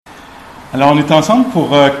Alors, on est ensemble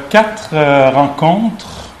pour 4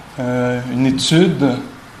 rencontres, une étude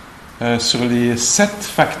sur les 7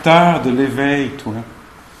 facteurs de l'éveil, toi.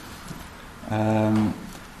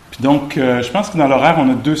 Puis donc, je pense que dans l'horaire, on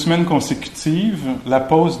a 2 semaines consécutives, la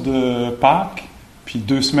pause de Pâques, puis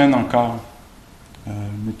 2 semaines encore.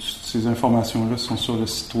 Mais toutes ces informations-là sont sur le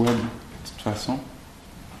site web, de toute façon.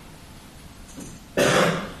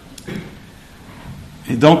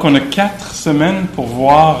 Et donc, on a 4 semaines pour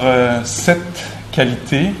voir 7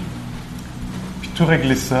 qualités, puis tout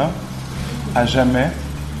régler ça à jamais.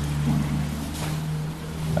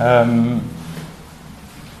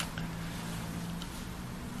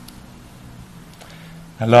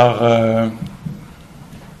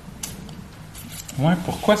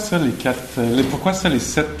 Pourquoi ça pourquoi ça les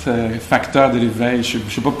 7 facteurs de l'éveil? Je ne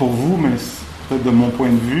sais pas pour vous, mais c'est de mon point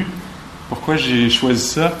de vue. Pourquoi j'ai choisi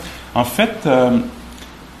ça? En fait,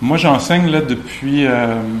 moi j'enseigne là depuis,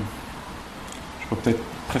 peut-être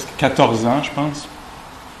presque 14 ans, je pense.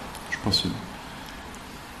 Je ne suis pas sûr.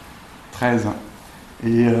 13 ans.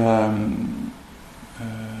 Et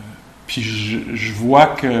puis je vois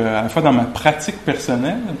que, à la fois dans ma pratique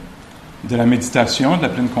personnelle, de la méditation, de la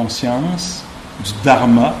pleine conscience, du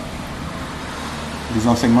dharma, des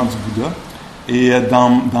enseignements du Bouddha, et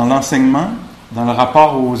dans l'enseignement, dans le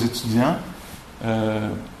rapport aux étudiants,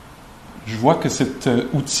 je vois que cet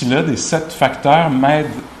outil-là, des 7 facteurs, m'aide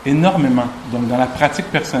énormément. Donc, dans la pratique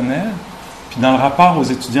personnelle, puis dans le rapport aux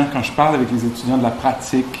étudiants, quand je parle avec les étudiants de la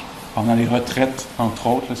pratique, pendant les retraites, entre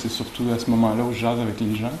autres, là, c'est surtout à ce moment-là où je jase avec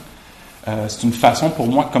les gens, c'est une façon pour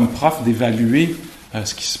moi, comme prof, d'évaluer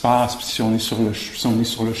ce qui se passe, puis si on est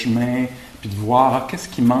sur le chemin, puis de voir qu'est-ce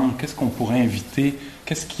qui manque, qu'est-ce qu'on pourrait inviter,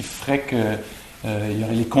 qu'est-ce qui ferait qu'il y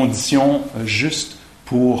aurait les conditions justes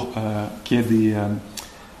pour qu'il y ait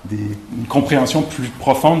une compréhension plus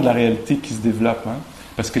profonde de la réalité qui se développe. Hein?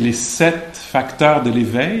 Parce que les 7 facteurs de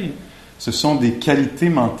l'éveil, ce sont des qualités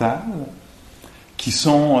mentales qui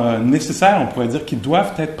sont nécessaires, on pourrait dire, qui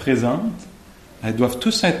doivent être présentes. Elles doivent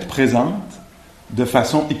tous être présentes de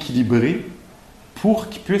façon équilibrée pour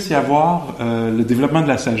qu'il puisse y avoir le développement de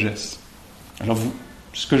la sagesse. Alors,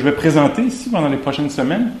 ce que je vais présenter ici pendant les prochaines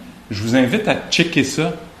semaines, je vous invite à checker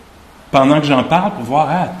ça pendant que j'en parle pour voir,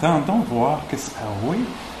 attends, voir, oui,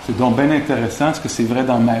 c'est donc bien intéressant, est-ce que c'est vrai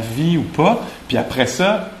dans ma vie ou pas? Puis après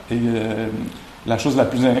ça, la chose la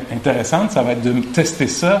plus intéressante, ça va être de tester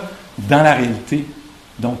ça dans la réalité.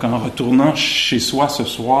 Donc, en retournant chez soi ce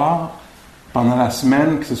soir, pendant la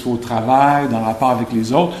semaine, que ce soit au travail, dans le rapport avec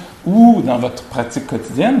les autres, ou dans votre pratique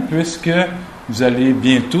quotidienne, puisque vous allez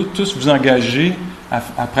bientôt tous vous engager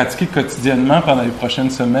à pratiquer quotidiennement pendant les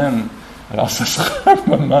prochaines semaines. Alors, ce sera un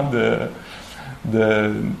moment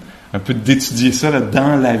un peu d'étudier ça là,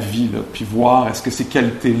 dans la vie, là, puis voir est-ce que ces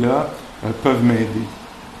qualités-là peuvent m'aider.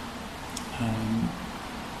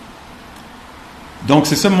 Donc,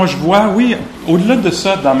 c'est ça, moi je vois, oui, au-delà de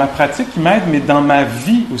ça, dans ma pratique, il m'aide, mais dans ma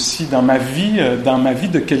vie aussi, dans ma vie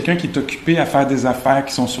de quelqu'un qui est occupé à faire des affaires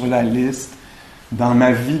qui sont sur la liste, dans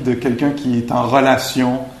ma vie de quelqu'un qui est en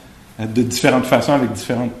relation de différentes façons avec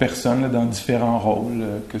différentes personnes, là, dans différents rôles,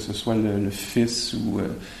 que ce soit le fils ou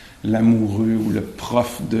l'amoureux, ou le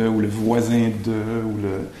prof de, ou le voisin de, ou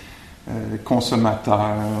le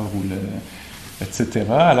consommateur, ou etc.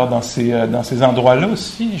 Alors, dans ces endroits-là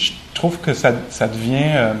aussi, je trouve que ça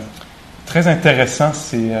devient très intéressant,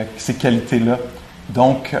 ces qualités-là.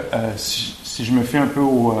 Donc, si je me fie un peu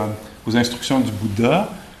aux instructions du Bouddha,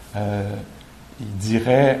 il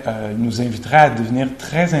nous inviterait à devenir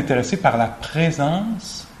très intéressés par la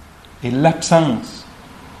présence et l'absence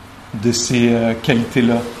de ces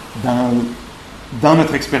qualités-là dans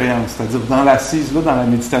notre expérience, c'est-à-dire dans l'assise, là, dans la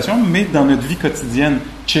méditation, mais dans notre vie quotidienne.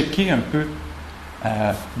 Checker un peu.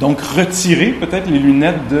 Donc, retirer peut-être les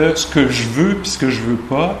lunettes de ce que je veux puis ce que je veux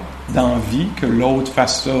pas dans la vie, que l'autre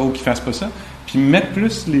fasse ça ou qu'il fasse pas ça, puis mettre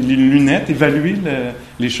plus les lunettes, évaluer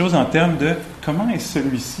les choses en termes de comment est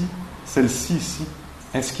celui-ci, celle-ci ici.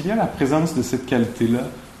 Est-ce qu'il y a la présence de cette qualité-là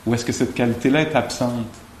ou est-ce que cette qualité-là est absente?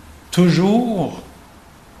 Toujours,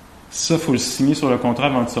 ça, il faut le signer sur le contrat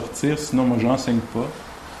avant de sortir, sinon moi, je n'enseigne pas.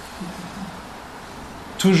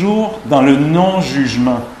 Toujours dans le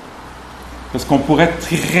non-jugement. Parce qu'on pourrait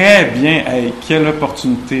très bien, quelle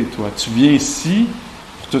opportunité, toi. Tu viens ici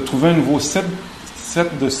pour te trouver un nouveau set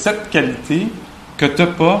de 7 qualités que tu n'as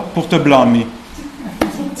pas pour te blâmer.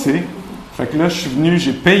 Tu sais? Fait que là, je suis venu,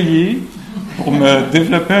 j'ai payé pour me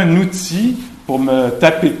développer un outil pour me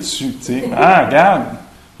taper dessus. Tu sais? Ah, regarde,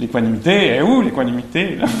 l'équanimité, où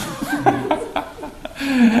l'équanimité? Là?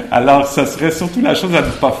 Alors, ça serait surtout la chose à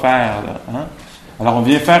ne pas faire. Là, hein? Alors, on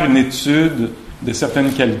vient faire une étude de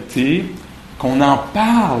certaines qualités qu'on en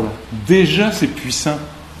parle, déjà c'est puissant.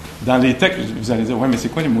 Dans les textes, vous allez dire, ouais, mais c'est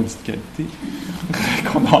quoi les maudites qualités?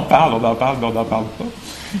 Qu'on en parle, on en parle, mais on n'en parle pas.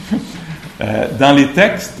 Dans les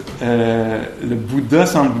textes, le Bouddha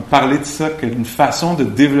semble parler de ça, qu'une façon de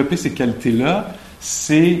développer ces qualités-là,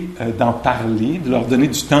 c'est d'en parler, de leur donner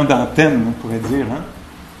du temps d'antenne, on pourrait dire, hein?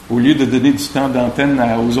 Au lieu de donner du temps d'antenne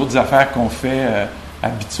aux autres affaires qu'on fait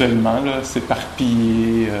habituellement, là,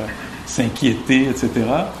 s'éparpiller, s'inquiéter, etc.,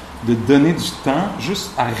 de donner du temps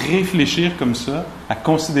juste à réfléchir comme ça, à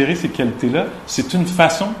considérer ces qualités-là, c'est une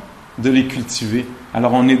façon de les cultiver.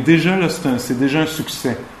 Alors on est déjà là, c'est déjà un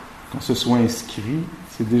succès qu'on se soit inscrit,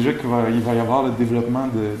 c'est déjà qu'il va y avoir le développement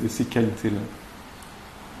de ces qualités-là.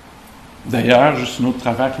 D'ailleurs, juste une autre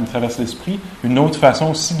travers qui me traverse l'esprit, une autre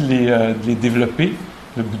façon aussi de les développer,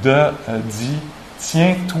 le Bouddha dit «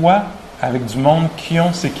 Tiens-toi avec du monde qui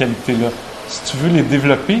ont ces qualités-là. Si tu veux les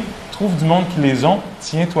développer, trouve du monde qui les ont,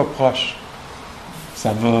 tiens-toi proche. »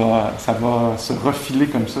 Ça va se refiler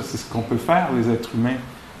comme ça. C'est ce qu'on peut faire, les êtres humains,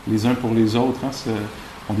 les uns pour les autres. Hein.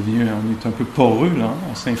 On est un peu poreux, là. Hein.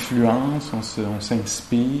 On s'influence, on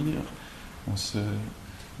s'inspire,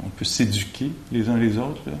 on peut s'éduquer les uns les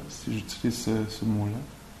autres, là, si j'utilise ce mot-là,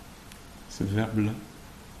 ce verbe-là.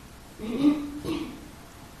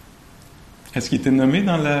 Est-ce qu'il était nommé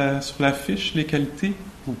sur la fiche, les qualités,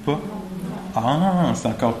 ou pas? Ah, c'est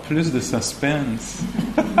encore plus de suspense.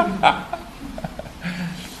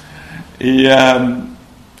 Et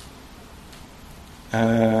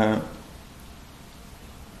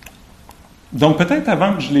donc peut-être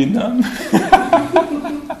avant que je les nomme,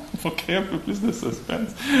 pour créer un peu plus de suspense.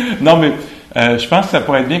 Non, mais je pense que ça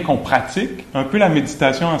pourrait être bien qu'on pratique un peu la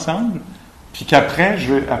méditation ensemble, puis qu'après,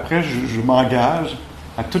 je m'engage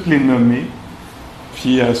à toutes les nommer.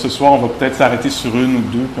 Puis ce soir, on va peut-être s'arrêter sur une ou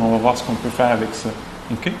deux, puis on va voir ce qu'on peut faire avec ça.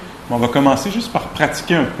 OK? Mais on va commencer juste par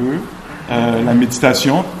pratiquer un peu la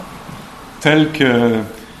méditation telle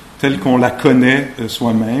qu'on la connaît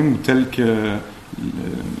soi-même, ou telle que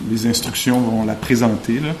les instructions vont la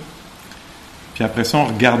présenter, là. Puis après ça, on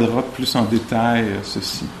regardera plus en détail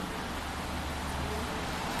ceci.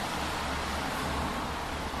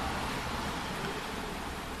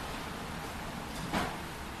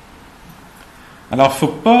 Alors, faut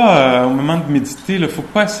pas, au moment de méditer, il ne faut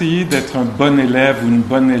pas essayer d'être un bon élève ou une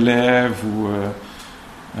bonne élève ou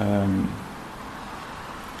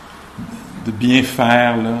de bien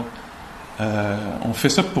faire, là. On fait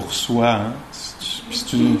ça pour soi, hein.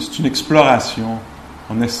 C'est une exploration.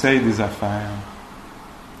 On essaye des affaires.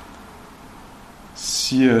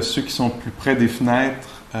 Si ceux qui sont plus près des fenêtres,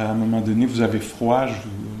 à un moment donné, vous avez froid, je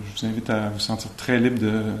vous invite à vous sentir très libre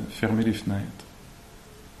de fermer les fenêtres.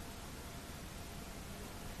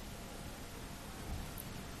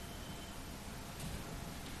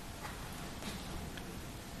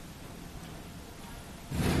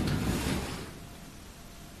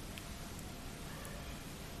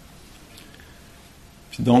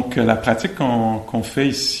 Puis donc, la pratique qu'on fait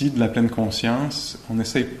ici de la pleine conscience, on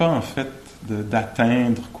n'essaye pas en fait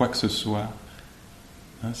d'atteindre quoi que ce soit.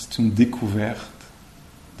 Hein, c'est une découverte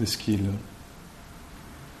de ce qui est là.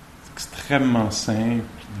 C'est extrêmement simple,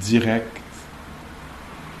 direct,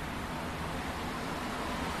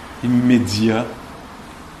 immédiat.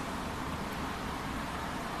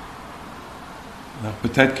 Alors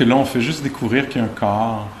peut-être que là, on fait juste découvrir qu'il y a un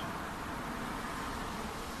corps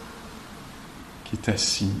qui est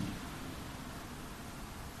assis.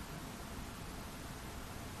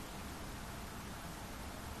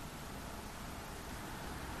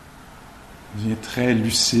 Il devient très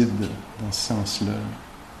lucide dans ce sens-là.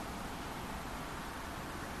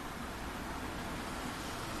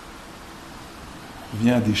 Il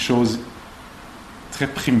revient à des choses très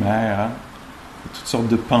primaires, hein? Toutes sortes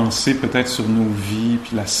de pensées peut-être sur nos vies,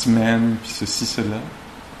 puis la semaine, puis ceci, cela.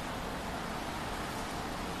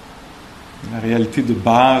 La réalité de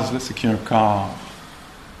base, là, c'est qu'il y a un corps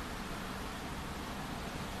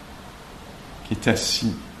qui est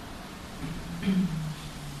assis.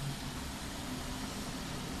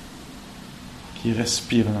 Qui est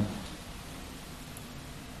respirant.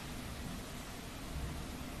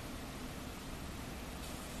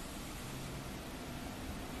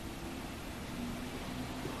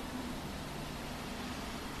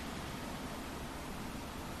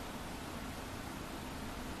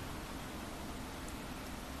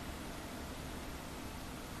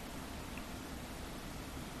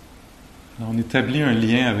 Alors, on établit un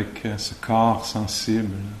lien avec ce corps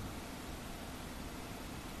sensible.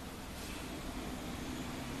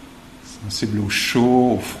 Sensible au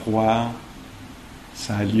chaud, au froid.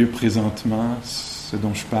 Ça a lieu présentement, ce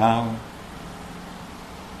dont je parle.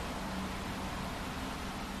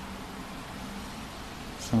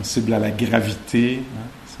 sensible à la gravité, hein,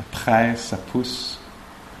 ça presse, ça pousse,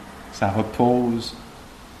 ça repose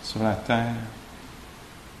sur la terre.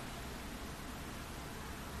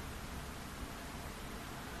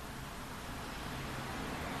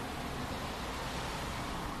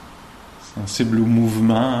 Sensible au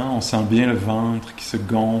mouvement, hein, on sent bien le ventre qui se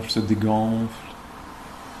gonfle, se dégonfle,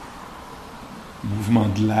 le mouvement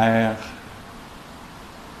de l'air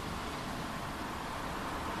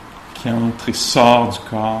qui entre et sort du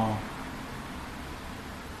corps.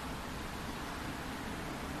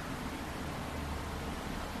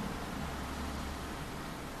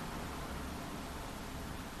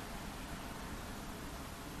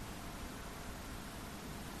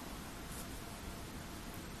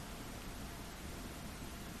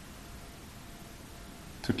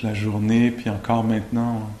 Toute la journée, puis encore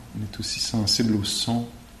maintenant, on est aussi sensible au son.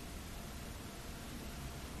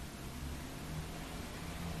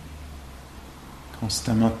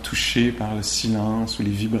 Constamment touché par le silence ou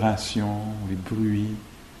les vibrations, ou les bruits,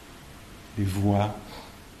 les voix.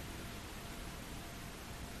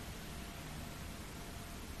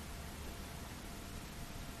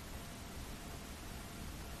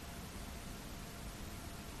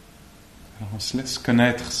 Alors on se laisse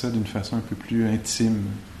connaître ça d'une façon un peu plus intime.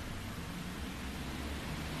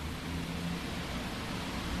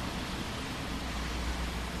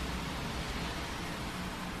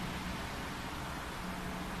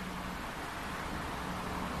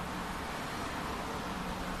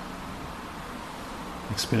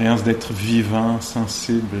 L'expérience d'être vivant,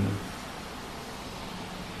 sensible.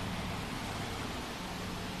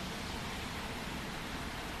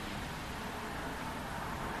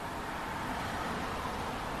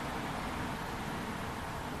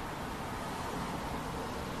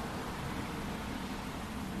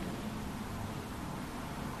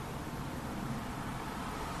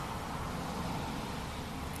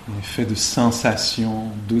 Un effet de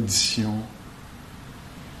sensation, d'audition.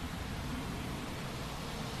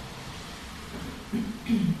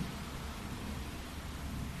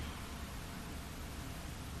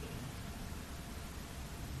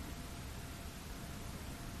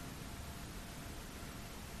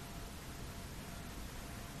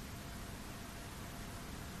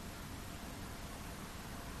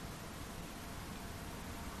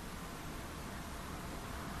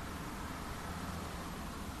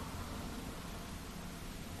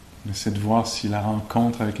 On essaie de voir si la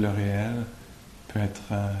rencontre avec le réel peut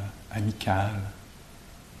être amicale,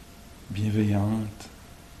 bienveillante.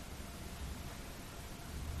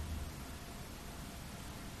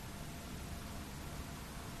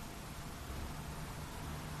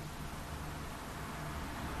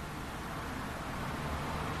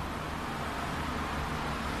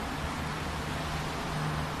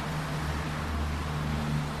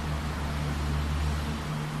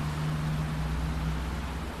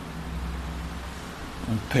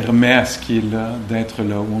 On permet à ce qui est là d'être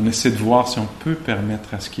là, ou on essaie de voir si on peut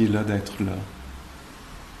permettre à ce qui est là d'être là.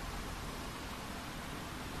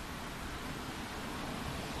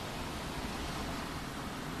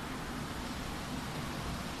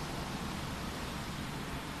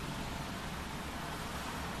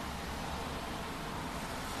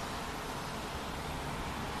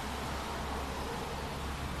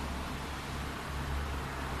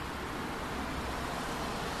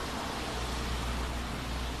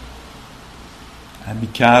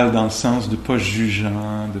 Amical dans le sens de pas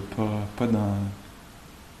jugeant, de pas dans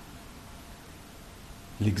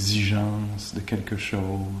l'exigence de quelque chose,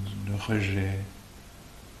 le rejet,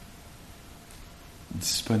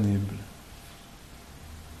 disponible.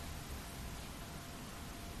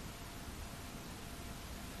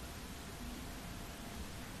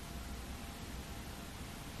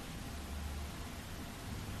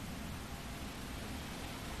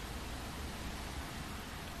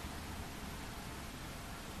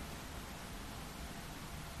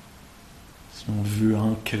 Si on veut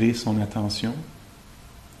ancrer son attention,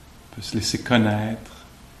 on peut se laisser connaître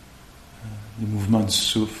les mouvements du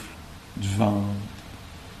souffle, du ventre.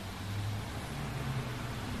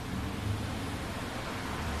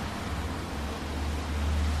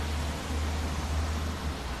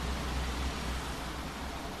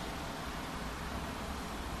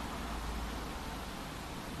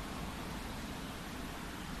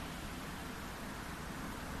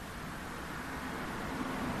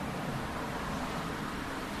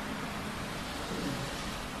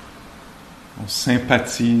 On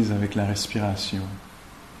sympathise avec la respiration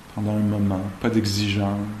pendant un moment, pas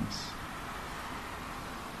d'exigence.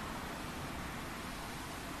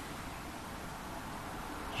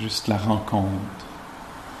 Juste la rencontre.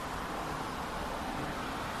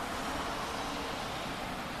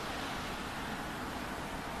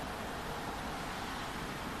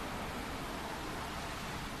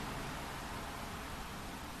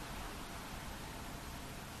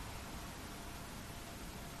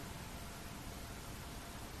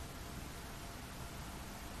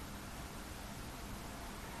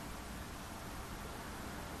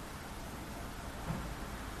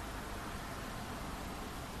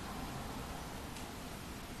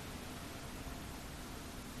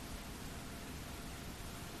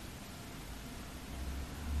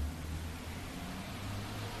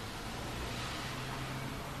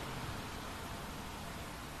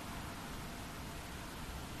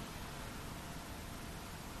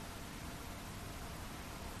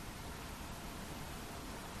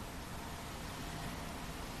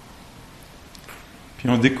 Puis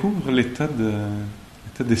on découvre l'état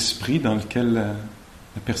d'esprit dans lequel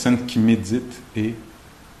la personne qui médite est.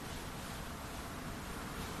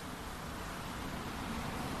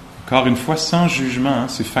 Encore une fois, sans jugement, hein,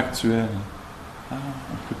 c'est factuel. On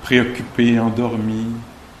peut préoccupé, endormi,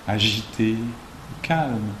 agité,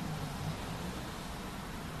 calme.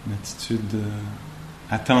 Une attitude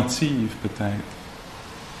attentive peut-être,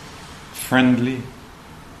 friendly.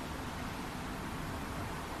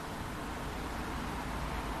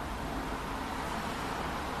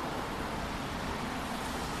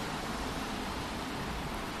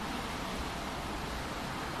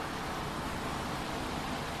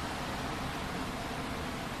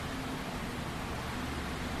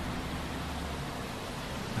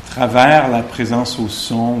 À travers la présence au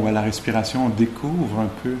son ou à la respiration, on découvre un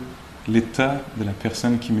peu l'état de la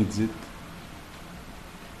personne qui médite.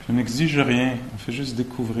 Puis on n'exige rien, on fait juste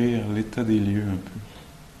découvrir l'état des lieux un peu.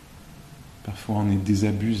 Parfois on est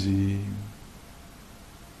désabusé.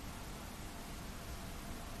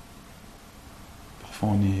 Parfois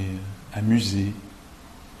on est amusé.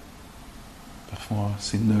 Parfois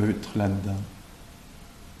c'est neutre là-dedans.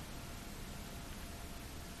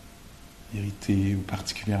 Irrité ou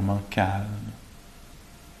particulièrement calme.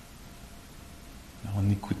 En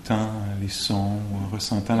écoutant les sons ou en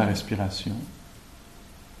ressentant la respiration,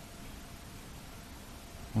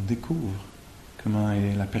 on découvre comment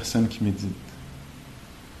est la personne qui médite.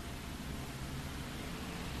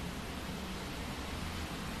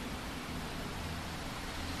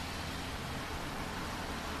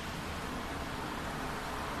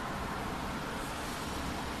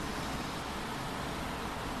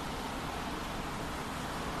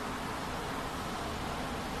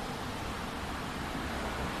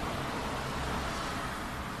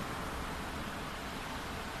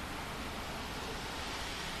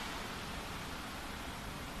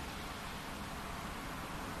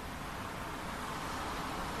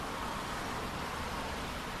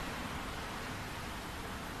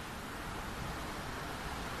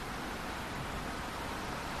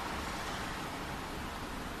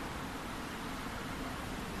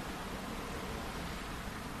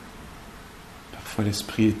 Parfois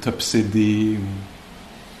l'esprit est obsédé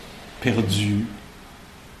ou perdu.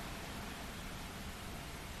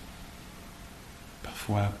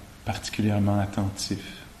 Parfois particulièrement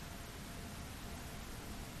attentif.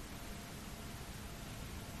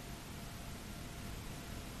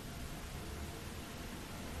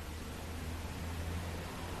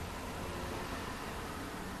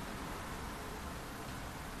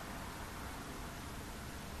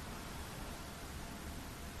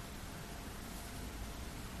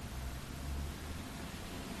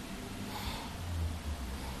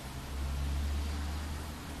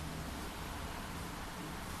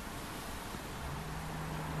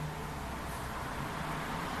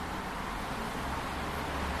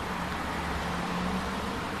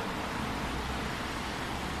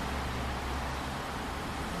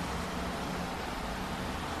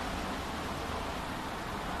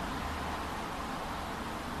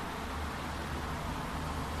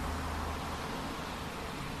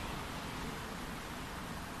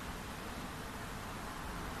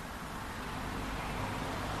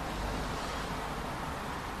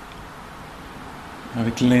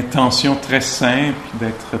 Avec l'intention très simple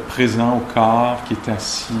d'être présent au corps qui est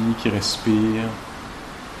assis, qui respire.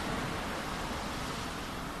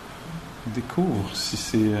 On découvre si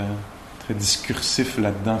c'est très discursif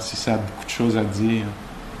là-dedans, si ça a beaucoup de choses à dire,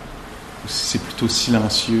 ou si c'est plutôt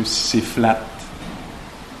silencieux, si c'est flat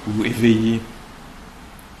ou éveillé.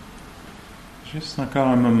 Juste encore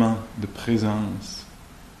un moment de présence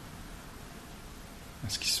à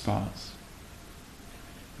ce qui se passe.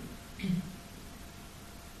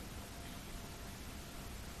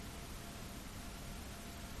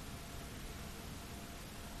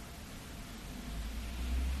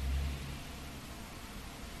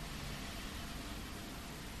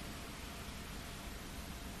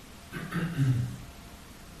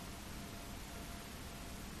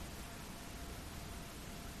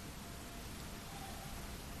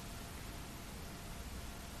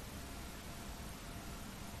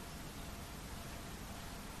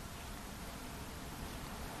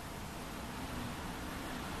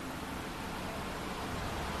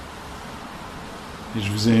 Et je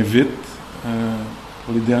vous invite,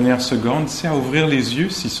 pour les dernières secondes, ici, à ouvrir les yeux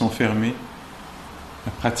s'ils sont fermés.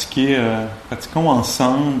 À pratiquons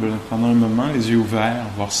ensemble pendant un moment, les yeux ouverts,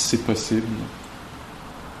 voir si c'est possible.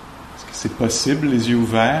 Est-ce que c'est possible, les yeux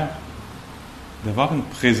ouverts, d'avoir une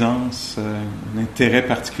présence, un intérêt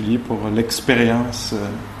particulier pour l'expérience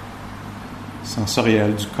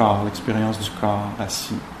sensorielle du corps, l'expérience du corps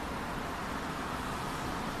assis?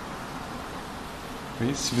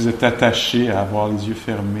 voyez, si vous êtes attaché à avoir les yeux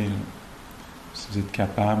fermés, là, si vous êtes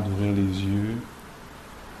capable d'ouvrir les yeux,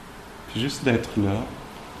 puis juste d'être là,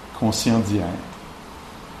 conscient d'y être.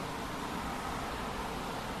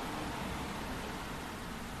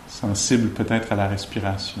 Sensible peut-être à la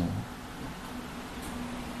respiration.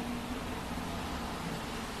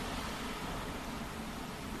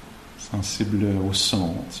 Sensible au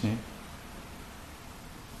son, tiens.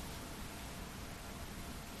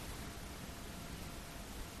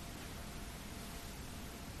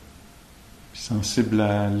 Puis sensible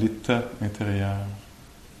à l'état intérieur.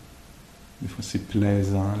 Des fois c'est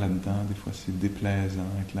plaisant là-dedans, des fois c'est déplaisant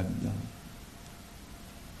être là-dedans.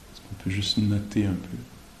 Est-ce qu'on peut juste noter un peu?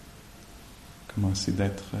 Commencer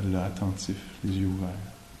d'être là, attentif, les yeux ouverts.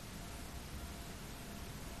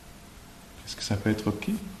 Est-ce que ça peut être OK?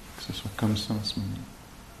 Que ce soit comme ça en ce moment.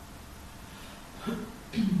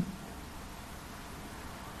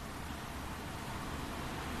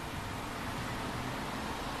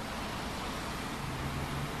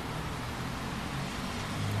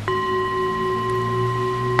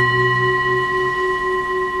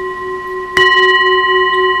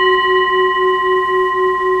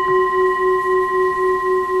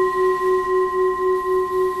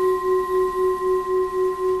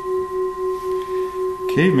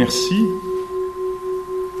 OK, merci.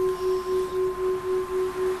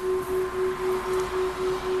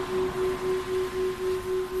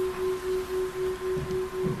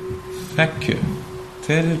 Fait que,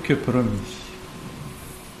 tel que promis.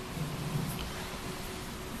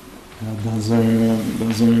 Alors,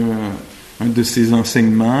 dans un de ses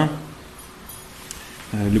enseignements,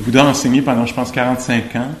 le Bouddha a enseigné pendant, je pense,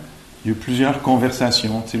 45 ans. Il y a eu plusieurs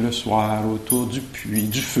conversations, tu sais, le soir, autour du puits,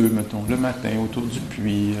 du feu, mettons, le matin, autour du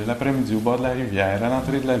puits, l'après-midi, au bord de la rivière, à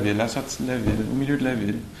l'entrée de la ville, à la sortie de la ville, au milieu de la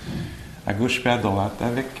ville, à gauche puis à droite,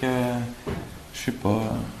 avec, je sais pas,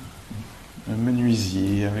 un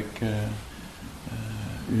menuisier, avec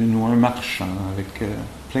une ou un marchand, avec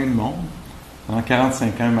plein de monde. Pendant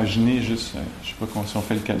 45 ans, imaginez juste, je sais pas si on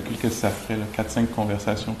fait le calcul, qu'est-ce que ça ferait, 4-5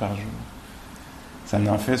 conversations par jour. Ça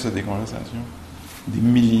en fait, ça, des conversations. Des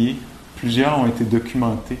milliers. Plusieurs ont été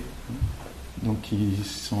documentés. Donc, ils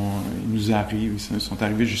nous arrivent, ils sont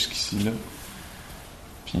arrivés jusqu'ici, là.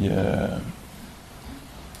 Puis,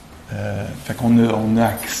 fait qu'on a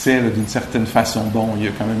accès, là, d'une certaine façon. Bon, il y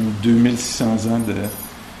a quand même 2600 ans de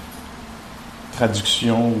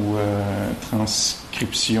traduction ou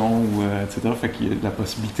transcription, ou, etc. Fait qu'il y a de la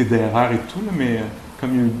possibilité d'erreur et tout, là, mais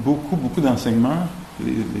comme il y a eu beaucoup d'enseignements,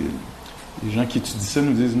 les gens qui étudient ça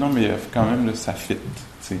nous disent non, mais quand même, là, ça fit.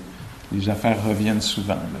 T'sais. Les affaires reviennent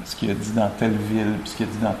souvent. Là. Ce qu'il a dit dans telle ville, puis ce qu'il a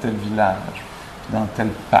dit dans tel village, puis dans tel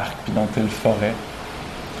parc, puis dans telle forêt.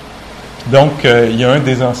 Donc, il y a un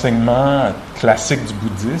des enseignements classiques du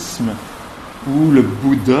bouddhisme où le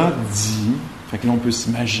Bouddha dit, fait que là, on peut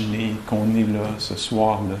s'imaginer qu'on est là, ce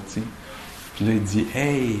soir-là, tu sais. Puis là, il dit «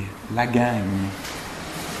 Hey, la gang! »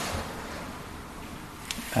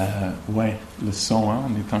 Ouais, le son, hein,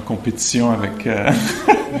 on est en compétition avec...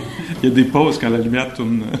 il y a des pauses quand la lumière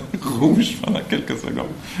tourne rouge pendant quelques secondes.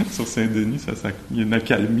 Sur Saint-Denis, il y a une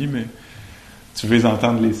accalmie, mais tu veux les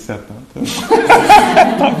entendre les 7. Hein,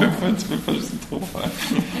 tu peux pas juste trop faire.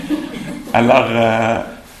 Alors,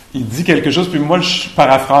 il dit quelque chose, puis moi, je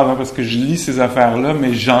paraphrase, hein, parce que je lis ces affaires-là,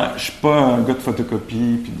 mais je suis pas un gars de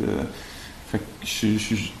photocopie, puis de... Fait que je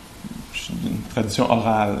suis d'une tradition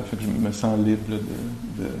orale, fait que je me sens libre là,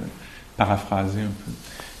 de paraphraser un peu.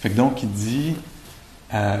 Fait que donc, il dit,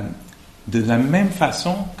 de la même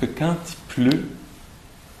façon que quand il pleut,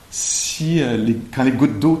 quand les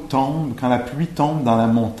gouttes d'eau tombent, quand la pluie tombe dans la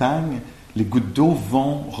montagne, les gouttes d'eau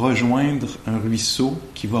vont rejoindre un ruisseau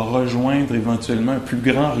qui va rejoindre éventuellement un plus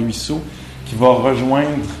grand ruisseau qui va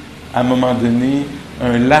rejoindre, à un moment donné,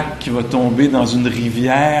 un lac qui va tomber dans une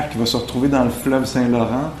rivière, qui va se retrouver dans le fleuve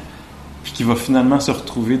Saint-Laurent, puis qui va finalement se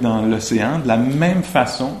retrouver dans l'océan, de la même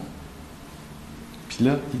façon. Puis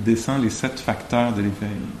là, il descend les 7 facteurs de l'éveil.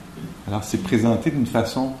 Alors, c'est présenté d'une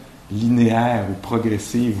façon linéaire ou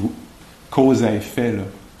progressive, ou cause à effet, là.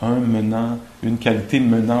 Une qualité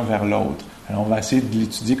menant vers l'autre. Alors, on va essayer de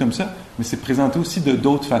l'étudier comme ça, mais c'est présenté aussi de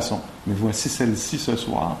d'autres façons. Mais voici celle-ci ce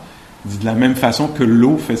soir. Il dit de la même façon que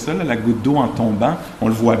l'eau fait ça, là, la goutte d'eau en tombant, on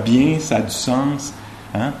le voit bien, ça a du sens,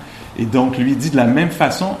 hein? Et donc, lui dit de la même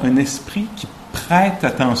façon, un esprit qui prête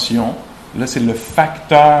attention, là, c'est le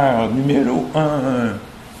facteur numéro 1,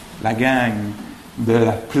 la gang de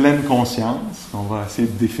la pleine conscience, qu'on va essayer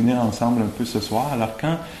de définir ensemble un peu ce soir. Alors,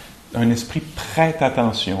 quand un esprit prête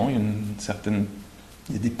attention, il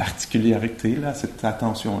y a des particularités là, à cette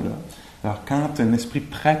attention-là. Alors, quand un esprit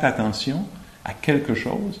prête attention à quelque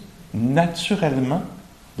chose, naturellement,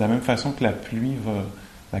 de la même façon que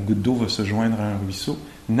la goutte d'eau va se joindre à un ruisseau,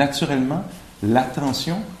 naturellement,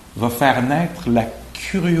 l'attention va faire naître la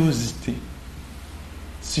curiosité.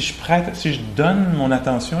 Si je donne mon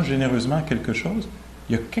attention généreusement à quelque chose,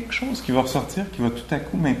 il y a quelque chose qui va ressortir qui va tout à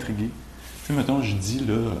coup m'intriguer. Tu sais, mettons, je dis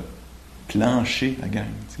là, plancher, la gang.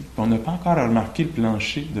 Tu sais. On n'a pas encore remarqué le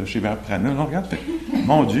plancher de chez Verpranel. On regarde, fait,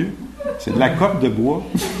 mon Dieu, c'est de la coque de bois.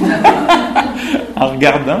 En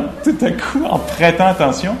regardant, tout à coup, en prêtant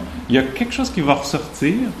attention, il y a quelque chose qui va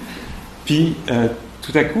ressortir. Puis,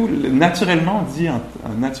 tout à coup, naturellement, on dit,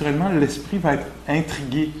 naturellement, l'esprit va être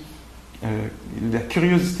intrigué. La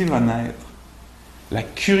curiosité va naître. La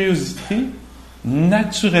curiosité,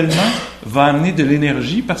 naturellement, va amener de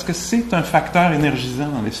l'énergie parce que c'est un facteur énergisant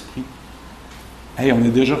dans l'esprit. Hey, on est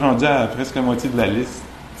déjà rendu à presque la moitié de la liste.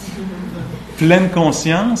 Pleine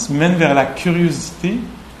conscience mène vers la curiosité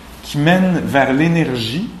qui mène vers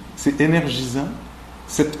l'énergie. C'est énergisant.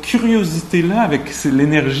 Cette curiosité-là, avec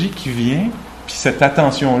l'énergie qui vient, puis cette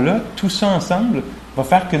attention-là, tout ça ensemble, va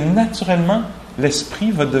faire que naturellement,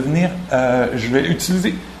 l'esprit va devenir...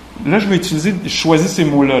 je choisis ces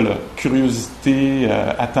mots-là, là, curiosité,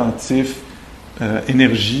 attentif,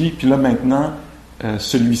 énergie, puis là maintenant,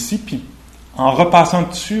 celui-ci, puis en repassant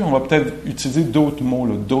dessus, on va peut-être utiliser d'autres mots,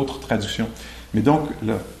 là, d'autres traductions. Mais donc,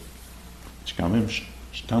 là,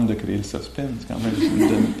 je tente de créer le suspense quand même.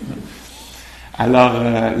 Alors,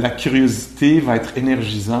 la curiosité va être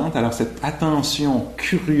énergisante. Alors, cette attention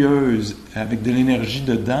curieuse avec de l'énergie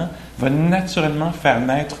dedans va naturellement faire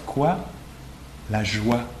naître quoi? La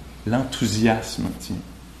joie, l'enthousiasme. Tiens.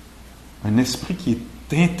 Un esprit qui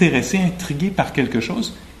est intéressé, intrigué par quelque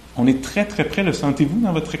chose. On est très, très près, le sentez-vous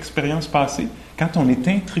dans votre expérience passée? Quand on est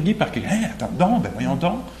intrigué par quelque chose, hey, attends donc, ben voyons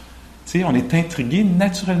donc. Tu sais, on est intrigué,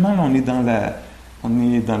 naturellement, on est dans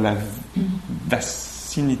la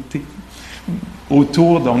vicinité. On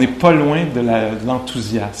n'est pas loin de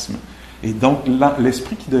l'enthousiasme. Et donc,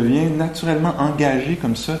 l'esprit qui devient naturellement engagé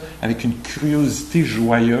comme ça, avec une curiosité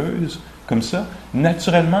joyeuse, comme ça,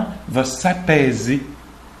 naturellement, va s'apaiser.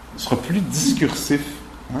 Il sera plus discursif.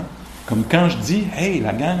 Hein? Comme quand je dis « Hey,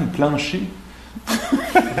 la gang, plancher! »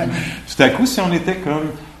 Tout à coup, si on était comme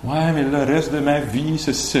 « Ouais, mais le reste de ma vie,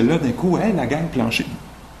 ceci, cela », d'un coup, « Hey, la gang, plancher! »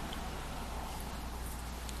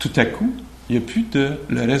 Tout à coup, il n'y a plus de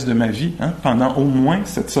le reste de ma vie. Hein? Pendant au moins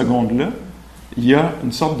cette seconde-là, il y a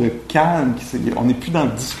une sorte de calme. On n'est plus dans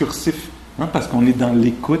le discursif, hein? Parce qu'on est dans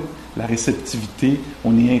l'écoute, la réceptivité,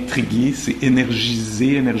 on est intrigué, c'est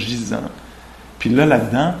énergisé, énergisant. Puis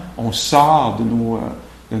là-dedans, on sort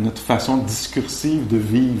de notre façon discursive de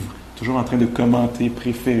vivre, toujours en train de commenter,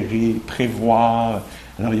 préférer, prévoir.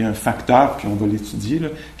 Alors, il y a un facteur, puis on va l'étudier, là,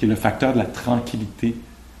 qui est le facteur de la tranquillité.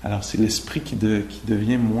 Alors, c'est l'esprit qui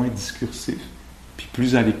devient moins discursif, puis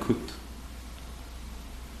plus à l'écoute.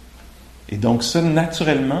 Et donc, ça,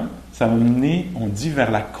 naturellement, ça va mener, on dit, vers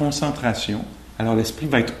la concentration. Alors, l'esprit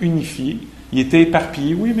va être unifié. Il était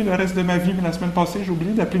éparpillé. Oui, mais le reste de ma vie, mais la semaine passée, j'ai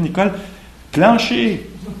oublié d'appeler Nicole. Plancher!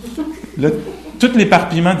 Tout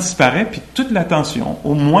l'éparpillement disparaît, puis toute l'attention,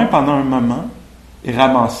 au moins pendant un moment, est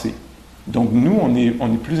ramassée. Donc, nous, on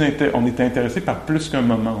est intéressé par plus qu'un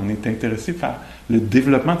moment. On est intéressé par le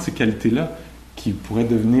développement de ces qualités-là qui pourraient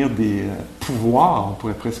devenir des pouvoirs, on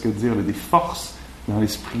pourrait presque dire, des forces dans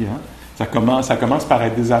l'esprit. Hein? Ça commence par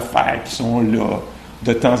être des affaires qui sont là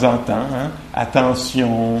de temps en temps. Hein?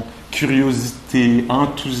 Attention, curiosité,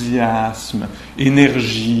 enthousiasme,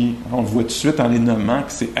 énergie. On le voit tout de suite en les nommant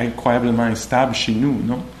que c'est incroyablement instable chez nous,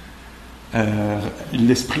 non?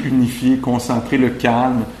 L'esprit unifié, concentré, le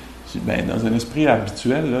calme. Ben, dans un esprit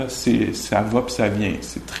habituel, là, ça va puis ça vient.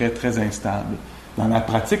 C'est très, très instable. Dans la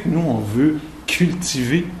pratique, nous, on veut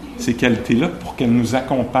cultiver ces qualités-là pour qu'elles nous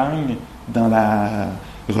accompagnent dans la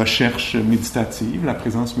recherche méditative, la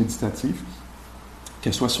présence méditative,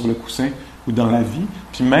 qu'elle soit sur le coussin ou dans la vie.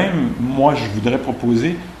 Puis même, moi, je voudrais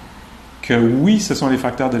proposer que oui, ce sont les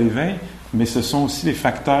facteurs de l'éveil, mais ce sont aussi les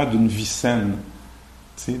facteurs d'une vie saine,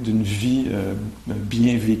 tu sais, d'une vie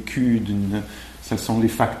bien vécue, ce sont les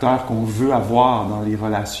facteurs qu'on veut avoir dans les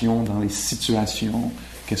relations, dans les situations,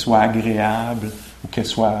 qu'elles soient agréables ou qu'elles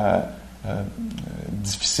soient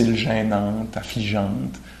difficiles, gênantes,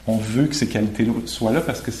 affligeantes. On veut que ces qualités-là soient là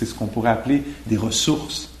parce que c'est ce qu'on pourrait appeler des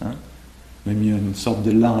ressources. Hein? Même il y a une sorte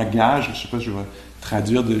de langage, je ne sais pas, je vais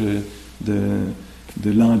traduire de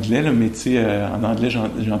l'anglais, là, mais tu sais, en anglais,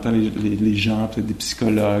 j'entends les gens, peut-être des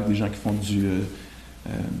psychologues, des gens qui font du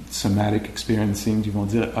somatic experiencing, ils vont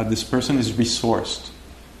dire « this person is resourced ».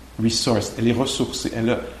 Elle est ressourcée, elle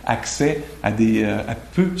a accès elle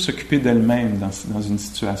peut s'occuper d'elle-même dans une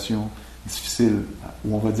situation difficile,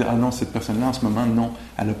 où on va dire, ah non, cette personne-là, en ce moment, non,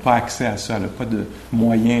 elle n'a pas accès à ça, elle n'a pas de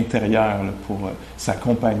moyens intérieurs là, pour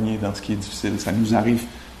s'accompagner dans ce qui est difficile. Ça nous arrive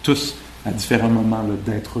tous, à différents moments, là,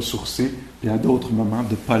 d'être ressourcés, et à d'autres moments,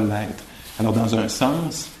 de ne pas l'être. Alors, dans un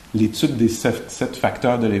sens, l'étude des 7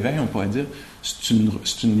 facteurs de l'éveil, on pourrait dire, c'est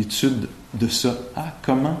une étude de ça. Ah,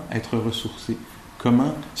 comment être ressourcé?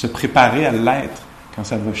 Comment se préparer à l'être quand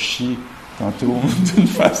ça va chier tantôt d'une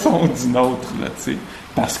façon ou d'une autre, là, tu sais.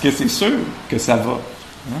 Parce que c'est sûr que ça va.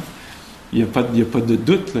 Hein? Il n'y a pas de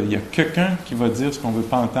doute, là. Il y a quelqu'un qui va dire ce qu'on ne veut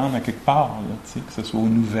pas entendre à quelque part, là, tu sais, que ce soit aux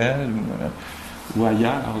nouvelles ou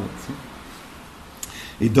ailleurs, là, tu sais.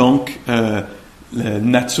 Et donc,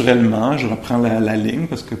 naturellement, je reprends la ligne,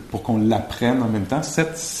 parce que pour qu'on l'apprenne en même temps,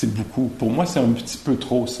 7, c'est beaucoup. Pour moi, c'est un petit peu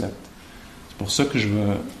trop, 7. C'est pour ça que je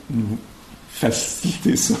vais nous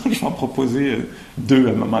faciliter ça. Je vais en proposer 2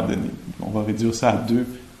 à un moment donné. On va réduire ça à 2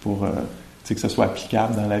 pour que ça soit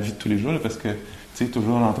applicable dans la vie de tous les jours, là, parce que tu es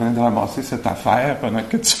toujours en train de ramasser cette affaire pendant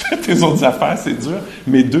que tu fais tes autres affaires, c'est dur.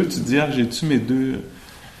 Mais 2, tu te dis, ah, j'ai-tu mes 2?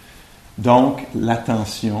 Donc,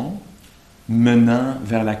 l'attention menant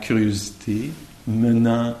vers la curiosité,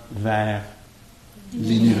 menant vers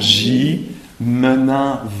l'énergie,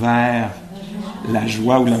 menant vers la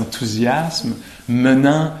joie ou l'enthousiasme,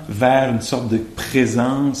 menant vers une sorte de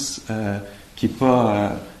présence qui n'est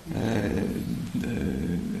pas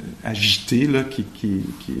agitée, là,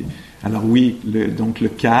 alors oui, donc le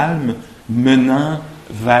calme, menant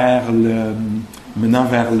vers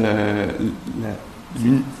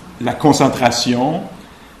la concentration,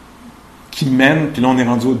 qui mène, puis là on est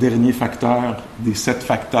rendu au dernier facteur des 7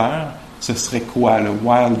 facteurs, ce serait quoi, le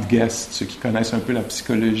wild guess, ceux qui connaissent un peu la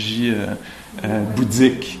psychologie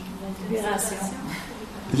bouddhique?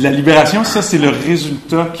 La libération, ça c'est le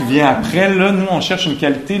résultat qui vient après. Là, nous on cherche une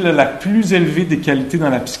qualité, là, la plus élevée des qualités dans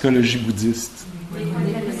la psychologie bouddhiste.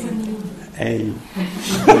 Hey!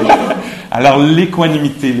 Alors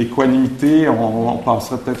l'équanimité, on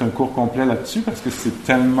passera peut-être un cours complet là-dessus parce que c'est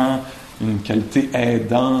tellement une qualité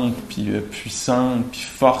aidante, puis puissante, puis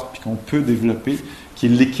forte, puis qu'on peut développer, qui est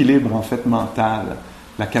l'équilibre, en fait, mental.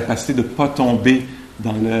 La capacité de ne pas tomber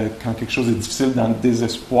quand quelque chose est difficile, dans le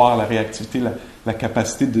désespoir, la réactivité, la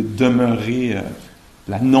capacité de demeurer,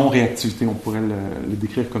 la non-réactivité, on pourrait le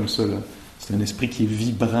décrire comme ça, là. C'est un esprit qui est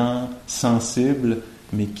vibrant, sensible,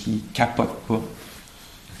 mais qui capote pas,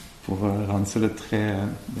 pour rendre ça très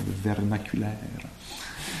vernaculaire.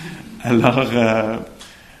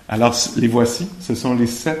 Alors, les voici, ce sont les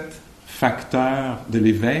 7 facteurs de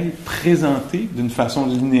l'éveil présentés d'une façon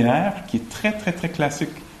linéaire qui est très, très, très classique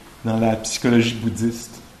dans la psychologie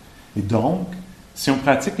bouddhiste. Et donc, si on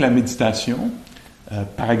pratique la méditation,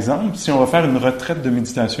 par exemple, si on va faire une retraite de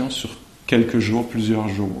méditation sur quelques jours, plusieurs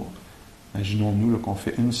jours, imaginons-nous là, qu'on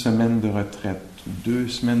fait 1 semaine de retraite, 2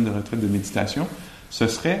 semaines de retraite de méditation, ce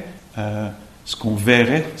serait ce qu'on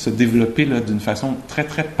verrait se développer là, d'une façon très,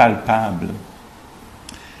 très palpable.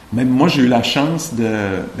 Même moi, j'ai eu la chance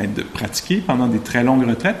de pratiquer pendant des très longues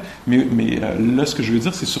retraites, mais là, ce que je veux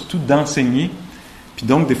dire, c'est surtout d'enseigner. Puis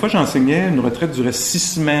donc, des fois, j'enseignais, une retraite durait 6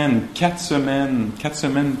 semaines, 4 semaines. 4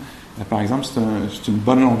 semaines, par exemple, c'est une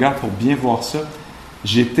bonne longueur pour bien voir ça.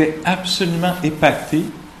 J'étais absolument épaté,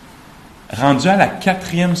 rendu à la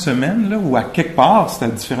 4e semaine, là, ou à quelque part, c'est à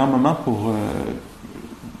différents moments pour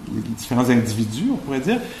les différents individus, on pourrait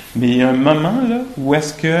dire, mais il y a un moment là, où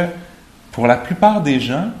est-ce que, pour la plupart des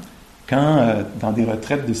gens, quand dans des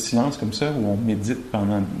retraites de silence comme ça, où on médite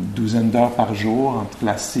pendant une douzaine d'heures par jour, entre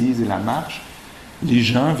l'assise et la marche, les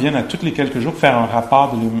gens viennent à tous les quelques jours faire un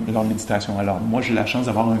rapport de leur méditation. Alors, moi, j'ai la chance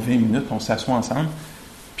d'avoir un 20 minutes, on s'assoit ensemble,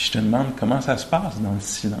 puis je te demande comment ça se passe dans le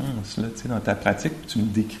silence, là, tu sais, dans ta pratique, puis tu me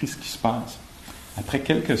décris ce qui se passe. Après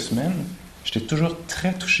quelques semaines, j'étais toujours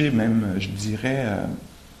très touché, même, je dirais,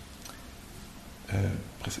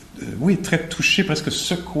 très touché, presque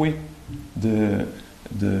secoué de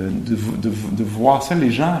voir ça.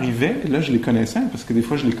 Les gens arrivaient, et là, je les connaissais, parce que des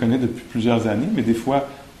fois, je les connais depuis plusieurs années, mais des fois,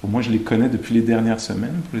 au moins, je les connais depuis les dernières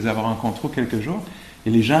semaines, pour les avoir rencontrés quelques jours, et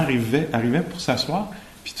les gens arrivaient pour s'asseoir,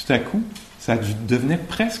 puis tout à coup, ça devenait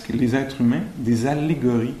presque, les êtres humains, des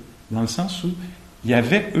allégories, dans le sens où il y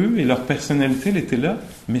avait eux et leur personnalité, elle était là,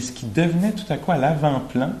 mais ce qui devenait tout à coup à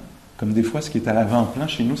l'avant-plan, comme des fois ce qui est à l'avant-plan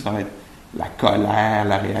chez nous, ça va être la colère,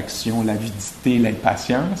 la réaction, l'avidité,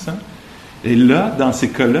 l'impatience. Hein? Et là, dans ces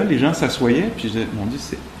cas-là, les gens s'assoyaient, puis je disais, mon Dieu,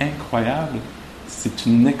 c'est incroyable. C'est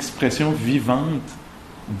une expression vivante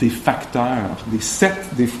des facteurs, des 7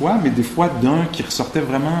 des fois, mais des fois d'un qui ressortait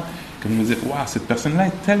vraiment, comme je me disais, waouh, cette personne-là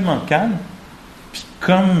est tellement calme. Puis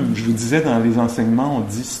comme je vous disais dans les enseignements, on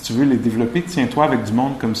dit, si tu veux les développer, tiens-toi avec du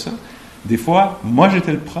monde comme ça. Des fois, moi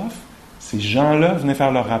j'étais le prof, Ces gens-là venaient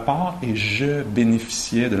faire leur rapport et je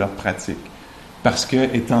bénéficiais de leur pratique. Parce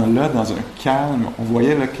que, étant là, dans un calme, on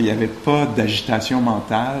voyait là, qu'il n'y avait pas d'agitation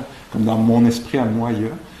mentale, comme dans mon esprit à moi, il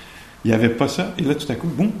n'y avait pas ça. Et là, tout à coup,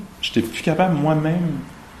 boum, j'étais plus capable moi-même,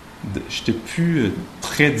 j'étais plus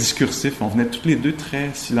très discursif. On venait tous les deux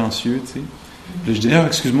très silencieux, tu sais. Puis là, je disais,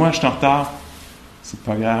 excuse-moi, je suis en retard. C'est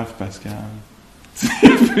pas grave, Pascal. C'est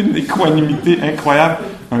une équanimité incroyable,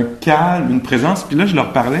 un calme, une présence. Puis là, je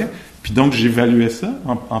leur parlais, puis donc j'évaluais ça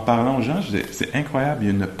en parlant aux gens. Je disais, c'est incroyable, il y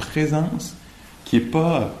a une présence qui n'est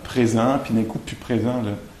pas présent, puis d'un coup plus présent.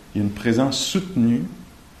 Là. Il y a une présence soutenue,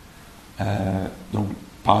 donc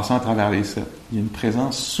passant à travers les sept. Il y a une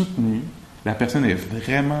présence soutenue. La personne est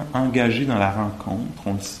vraiment engagée dans la rencontre,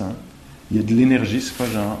 on le sent. Il y a de l'énergie, c'est pas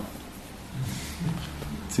genre...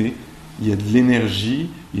 Tu sais, il y a de l'énergie,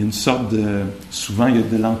 il y a une sorte de... Souvent, il y a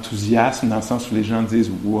de l'enthousiasme dans le sens où les gens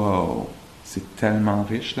disent « Wow, c'est tellement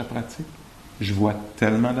riche la pratique. Je vois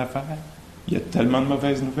tellement d'affaires. Il y a tellement de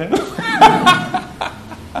mauvaises nouvelles. »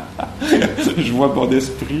 Je vois mon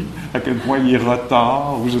esprit, à quel point il est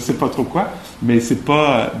retard, ou je sais pas trop quoi, mais c'est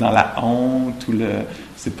pas dans la honte, ou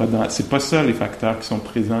c'est pas ça les facteurs qui sont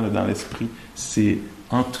présents là, dans l'esprit. C'est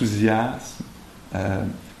enthousiasme,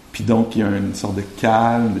 puis donc il y a une sorte de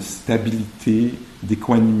calme, de stabilité,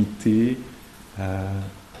 d'équanimité,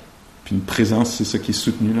 puis une présence, c'est ça qui est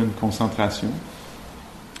soutenu, là, une concentration.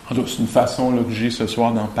 Alors, c'est une façon là, que j'ai ce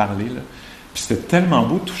soir d'en parler, là. Puis c'était tellement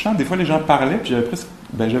beau, touchant. Des fois, les gens parlaient, puis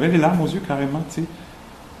j'avais les larmes aux yeux carrément, tu sais.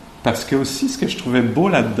 Parce que aussi, ce que je trouvais beau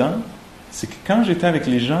là-dedans, c'est que quand j'étais avec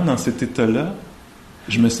les gens dans cet état-là,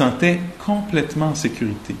 je me sentais complètement en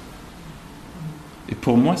sécurité. Et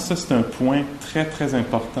pour moi, ça, c'est un point très, très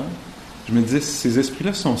important. Je me disais, ces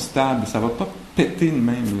esprits-là sont stables, ça va pas péter de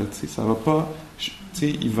même, là, tu sais. Ça va pas... Tu sais,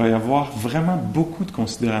 il va y avoir vraiment beaucoup de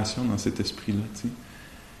considération dans cet esprit-là, tu sais.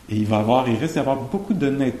 Et il risque d'y avoir beaucoup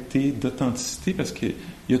d'honnêteté, d'authenticité, parce qu'il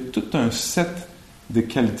y a tout un set de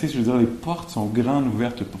qualités. Je veux dire, les portes sont grandes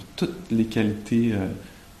ouvertes pour toutes les qualités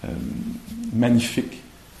magnifiques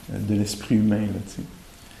de l'esprit humain, là, tu sais.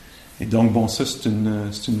 Et donc, bon, ça, c'est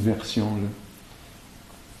une version, là.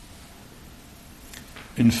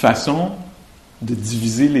 Une façon de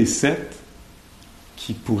diviser les sept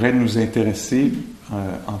qui pourrait nous intéresser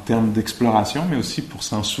en termes d'exploration, mais aussi pour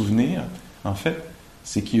s'en souvenir, en fait,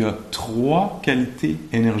 c'est qu'il y a 3 qualités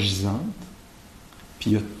énergisantes, puis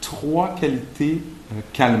il y a 3 qualités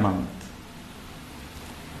calmantes.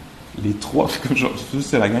 Les 3, comme je dis,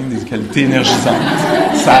 c'est la gang des qualités énergisantes.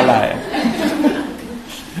 Ça a l'air.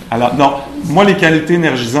 Alors, non, moi, les qualités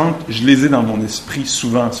énergisantes, je les ai dans mon esprit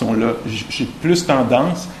souvent, sont là. J'ai plus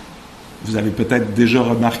tendance, vous avez peut-être déjà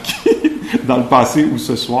remarqué dans le passé ou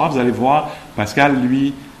ce soir, vous allez voir, Pascal,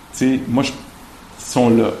 lui, tu sais, moi, ils sont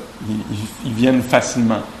là. Ils viennent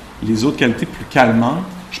facilement. Les autres qualités plus calmantes,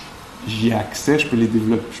 j'y ai accès, je peux les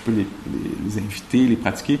développer, je peux les inviter, les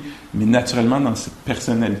pratiquer, mais naturellement, dans cette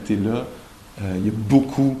personnalité-là, il y a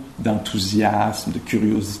beaucoup d'enthousiasme, de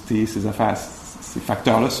curiosité, ces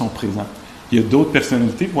facteurs-là sont présents. Il y a d'autres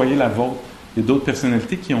personnalités, vous voyez la vôtre, il y a d'autres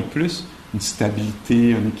personnalités qui ont plus une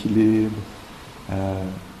stabilité, un équilibre,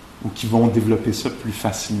 ou qui vont développer ça plus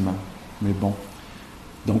facilement. Mais bon.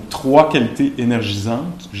 Donc, 3 qualités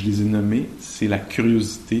énergisantes, je les ai nommées, c'est la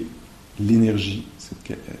curiosité, l'énergie,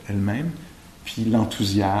 c'est elle-même, puis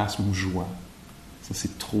l'enthousiasme ou joie. Ça,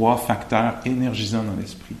 c'est 3 facteurs énergisants dans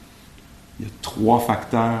l'esprit. Il y a 3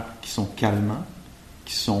 facteurs qui sont calmants,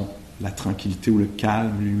 qui sont la tranquillité ou le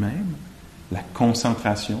calme lui-même, la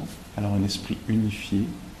concentration, alors un esprit unifié,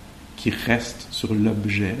 qui reste sur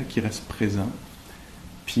l'objet, qui reste présent,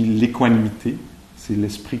 puis l'équanimité, c'est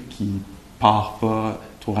l'esprit qui part pas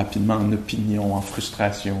trop rapidement en opinion, en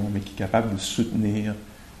frustration, mais qui est capable de soutenir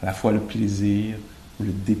à la fois le plaisir ou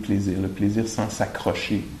le déplaisir. Le plaisir sans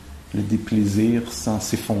s'accrocher, le déplaisir sans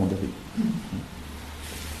s'effondrer.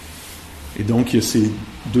 Et donc, il y a ces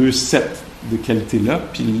 2 sets de qualités-là,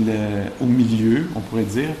 puis au milieu, on pourrait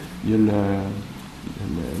dire, il y a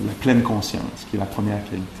la pleine conscience, qui est la première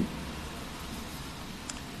qualité.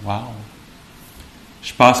 Wow!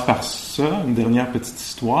 Je passe par ça, une dernière petite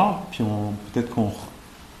histoire, puis peut-être qu'on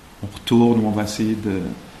retourne ou on va essayer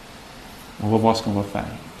on va voir ce qu'on va faire.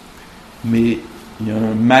 Mais il y a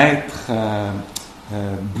un maître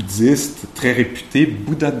bouddhiste très réputé,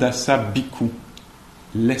 Buddhadasa Bhikkhu,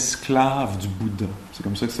 l'esclave du Bouddha. C'est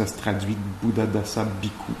comme ça que ça se traduit, Buddhadasa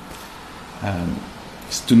Bhikkhu.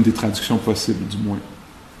 C'est une des traductions possibles, du moins.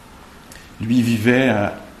 Lui, il vivait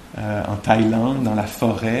en Thaïlande, dans la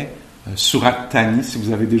forêt, Surat Thani, si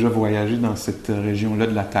vous avez déjà voyagé dans cette région-là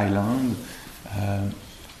de la Thaïlande.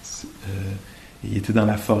 Il était dans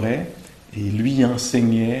la forêt Et lui, il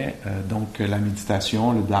enseignait donc la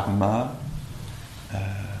méditation, le dharma.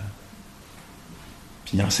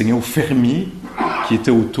 Puis il enseignait aux fermiers qui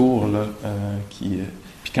étaient autour, là, puis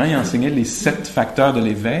quand il enseignait les 7 facteurs de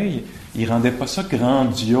l'éveil, il rendait pas ça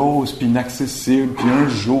grandiose, puis inaccessible, puis un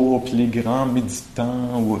jour, puis les grands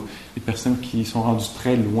méditants ou les personnes qui sont rendues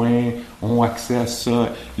très loin ont accès à ça.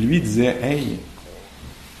 Lui, il disait, hey,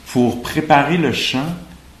 pour préparer le chant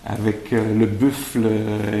avec le buffle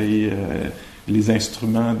et les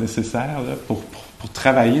instruments nécessaires là, pour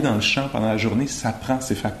travailler dans le champ pendant la journée, ça prend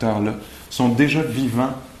ces facteurs-là. Ils sont déjà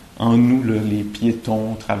vivants en nous, là, les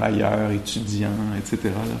piétons, travailleurs, étudiants, etc.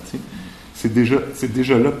 Là, tu sais. C'est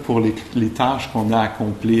déjà là pour les tâches qu'on a à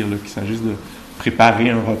accomplir, là, qu'il s'agisse de préparer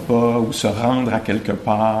un repas ou se rendre à quelque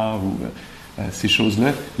part, ou ces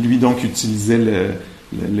choses-là. Lui, donc, utilisait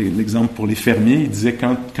l'exemple pour les fermiers. Il disait,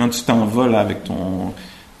 quand tu t'en vas là, avec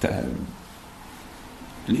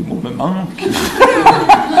les mots me manquent.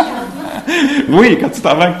 Oui, quand tu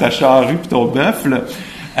t'en vas avec ta charrue et ton bœuf, là,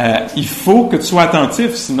 il faut que tu sois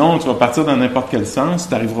attentif, sinon tu vas partir dans n'importe quel sens,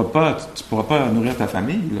 tu ne pourras pas nourrir ta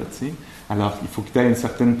famille, là, tu sais. Alors, il faut que tu aies une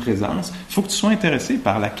certaine présence. Il faut que tu sois intéressé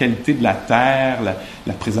par la qualité de la terre,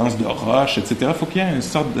 la présence de roches, etc. Il faut qu'il y ait une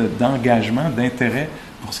sorte d'engagement, d'intérêt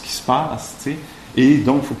pour ce qui se passe, tu sais. Et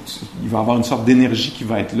donc, il va y avoir une sorte d'énergie qui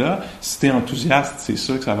va être là. Si tu es enthousiaste, c'est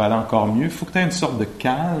sûr que ça va aller encore mieux. Il faut que tu aies une sorte de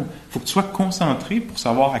calme. Il faut que tu sois concentré pour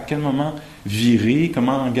savoir à quel moment virer,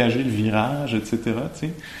 comment engager le virage, etc. Tu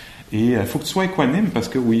sais. Et il faut que tu sois équanime parce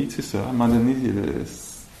que oui, c'est ça. À un moment donné,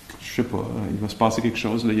 je sais pas, il va se passer quelque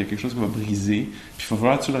chose, là, il y a quelque chose qui va briser. Puis il va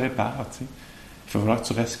falloir que tu le répares, tu sais. Il va falloir que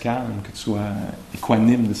tu restes calme, que tu sois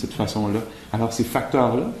équanime de cette façon-là. Alors, ces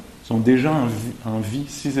facteurs-là sont déjà en vie.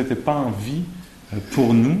 S'ils n'étaient pas en vie,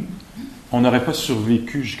 pour nous, on n'aurait pas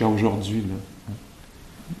survécu jusqu'à aujourd'hui. Là.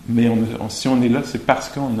 Mais si on est là, c'est parce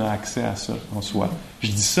qu'on a accès à ça en soi.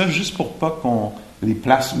 Je dis ça juste pour pas qu'on les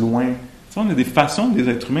place loin. Tu sais, on a des façons, des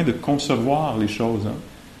êtres humains, de concevoir les choses. Hein?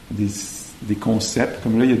 Des concepts,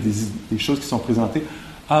 comme là, il y a des choses qui sont présentées.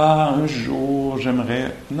 Ah, un jour,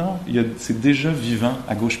 j'aimerais... Non, c'est déjà vivant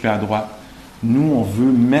à gauche et à droite. Nous, on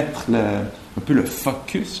veut mettre un peu le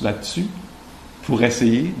focus là-dessus pour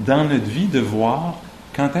essayer, dans notre vie, de voir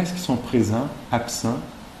quand est-ce qu'ils sont présents, absents.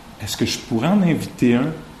 Est-ce que je pourrais en inviter un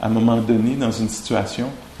à un moment donné dans une situation?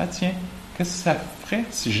 Ah tiens, qu'est-ce que ça ferait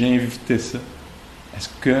si j'invitais ça? Est-ce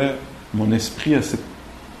que mon esprit a cette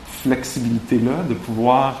flexibilité-là de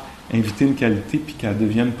pouvoir inviter une qualité puis qu'elle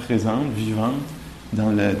devienne présente, vivante dans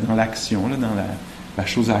l'action, là, dans la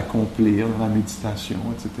chose à accomplir, dans la méditation,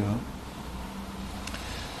 etc.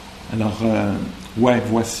 Alors,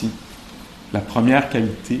 voici. La première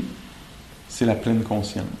qualité, c'est la pleine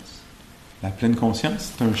conscience. La pleine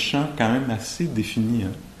conscience, c'est un champ quand même assez défini.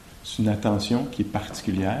 Hein? C'est une attention qui est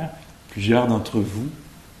particulière. Plusieurs d'entre vous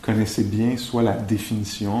connaissez bien soit la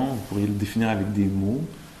définition, vous pourriez le définir avec des mots,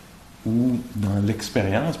 ou dans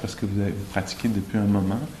l'expérience, parce que vous pratiquez depuis un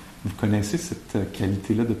moment, vous connaissez cette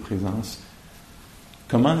qualité-là de présence.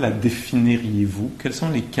 Comment la définiriez-vous? Quelles sont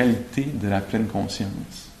les qualités de la pleine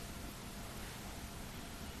conscience?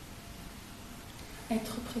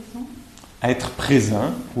 Être présent. Être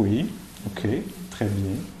présent, oui. OK, très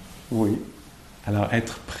bien. Oui. Alors,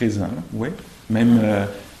 être présent, oui. Même,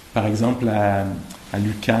 par exemple, à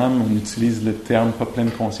l'UQAM, on utilise le terme, pas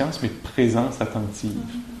pleine conscience, mais présence attentive.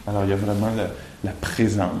 Alors, il y a vraiment la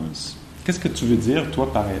présence. Qu'est-ce que tu veux dire,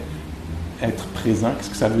 toi, par être présent? Qu'est-ce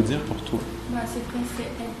que ça veut dire pour toi? C'est vrai, c'est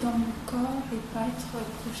être dans mon corps et pas être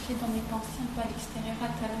projeté dans mes pensées, un peu à l'extérieur,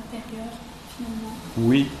 être à l'intérieur, finalement.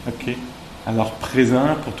 Oui, OK. Alors,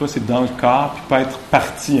 présent, pour toi, c'est dans le corps, puis pas être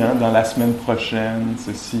parti dans la semaine prochaine,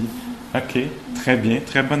 ceci. OK, très bien,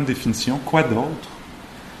 très bonne définition. Quoi d'autre?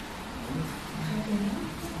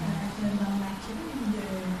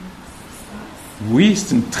 Oui,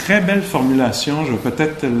 c'est une très belle formulation. Je vais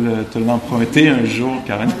peut-être te l'emprunter un jour,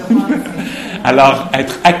 Karen. Alors,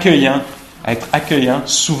 être accueillant. Être accueillant.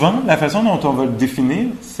 Souvent, la façon dont on va le définir,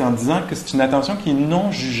 c'est en disant que c'est une attention qui est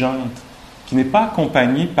non jugeante, qui n'est pas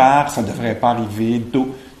accompagnée par « ça ne devrait pas arriver », tu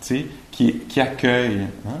sais, qui accueille.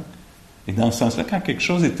 Hein? Et dans ce sens-là, quand quelque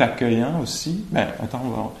chose est accueillant aussi, je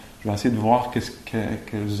vais essayer de voir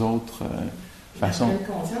quelles autres façons. La pleine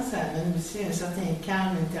conscience, ça amène aussi un certain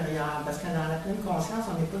calme intérieur, parce que dans la pleine conscience,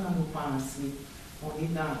 on n'est pas dans nos pensées. On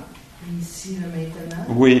est dans l'ici, le maintenant.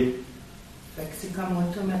 Oui. Fait que c'est comme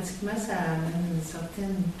automatiquement, ça amène une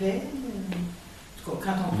certaine paix. En tout cas,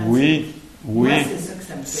 quand on pratique. Oui. Moi, c'est ça que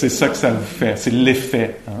ça me fait. C'est ça que ça vous fait. C'est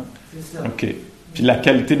l'effet. Hein? C'est ça. OK. Puis la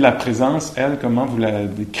qualité de la présence, elle, comment vous la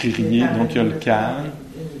décririez? Donc, il y a le calme.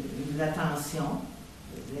 L'attention.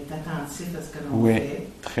 Être attentif à ce que l'on fait. Oui,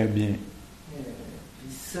 très bien.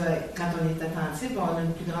 quand on est attentif, on a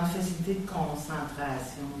une plus grande facilité de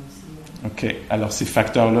concentration aussi. OK. Alors, ces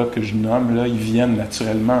facteurs-là que je nomme, là, ils viennent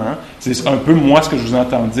naturellement. Hein? C'est un peu, moi, ce que je vous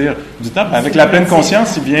entends dire. Vous dites, avec la pleine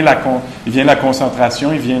conscience, il vient la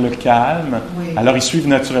concentration, il vient le calme. Oui. Alors, ils suivent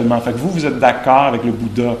naturellement. Fait que vous êtes d'accord avec le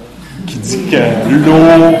Bouddha qui dit que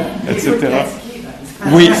l'eau, etc.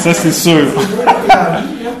 Oui, ça, c'est sûr.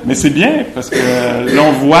 Mais c'est bien, parce que là,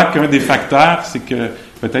 on voit qu'un des facteurs, c'est que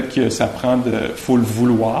peut-être que ça prend faut le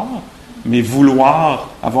vouloir, mais vouloir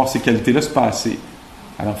avoir ces qualités-là, c'est pas assez.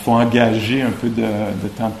 Alors, il faut engager un peu de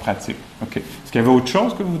temps de pratique. OK. Est-ce qu'il y avait autre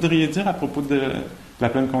chose que vous voudriez dire à propos de la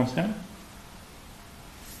pleine conscience?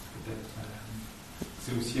 Peut-être.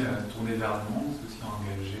 C'est aussi tourner vers le monde, c'est aussi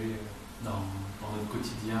engager dans notre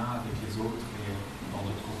quotidien avec les autres et dans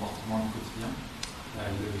notre comportement au quotidien.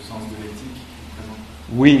 Le sens de l'éthique qui est présent.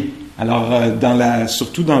 Oui. Alors,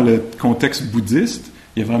 surtout dans le contexte bouddhiste,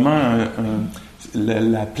 il y a vraiment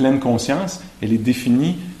la pleine conscience, elle est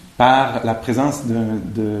définie par la présence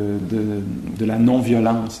de la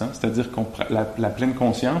non-violence. Hein? C'est-à-dire que la pleine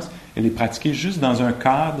conscience, elle est pratiquée juste dans un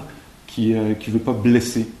cadre qui ne veut pas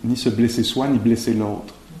blesser, ni se blesser soi, ni blesser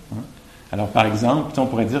l'autre. Hein? Alors, par exemple, on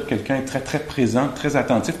pourrait dire que quelqu'un est très, très présent, très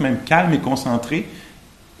attentif, même calme et concentré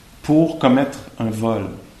pour commettre un vol.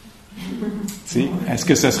 Est-ce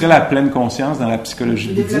que ce serait la pleine conscience dans la psychologie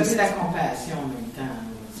bouddhiste? Développer la compassion en même temps.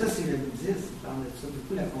 Ça, c'est le bouddhisme. Il parle de ça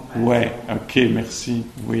beaucoup, la compassion. Oui, OK, merci.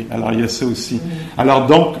 Oui, alors il y a ça aussi. Alors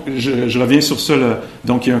donc, je reviens sur ça. Là.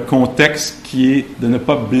 Donc, il y a un contexte qui est de ne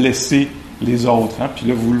pas blesser les autres. Hein? Puis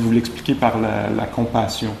là, vous l'expliquez par la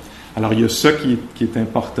compassion. Alors, il y a ça qui est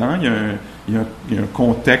important. Il y a un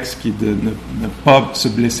contexte qui est de ne pas se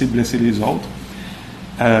blesser les autres.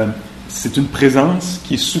 C'est une présence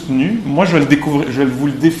qui est soutenue. Moi, je vais vous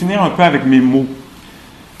le définir un peu avec mes mots.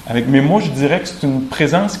 Avec mes mots, je dirais que c'est une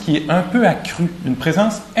présence qui est un peu accrue, une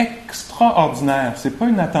présence extraordinaire. C'est pas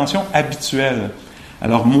une attention habituelle.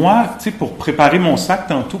 Alors moi, pour préparer mon sac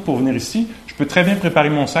tantôt pour venir ici, je peux très bien préparer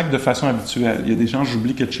mon sac de façon habituelle. Il y a des gens,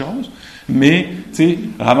 j'oublie quelque chose, mais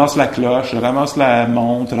ramasse la cloche, ramasse la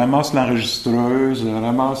montre, ramasse l'enregistreuse,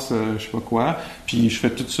 ramasse je sais pas quoi, puis je fais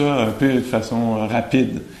tout ça un peu de façon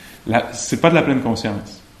rapide. C'est pas de la pleine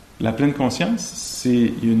conscience. La pleine conscience,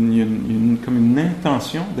 c'est comme une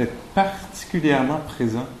intention d'être particulièrement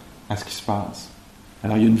présent à ce qui se passe.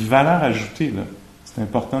 Alors, il y a une valeur ajoutée, là. C'est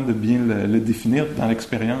important de bien le définir dans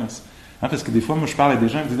l'expérience. Hein, parce que des fois, moi, je parle à des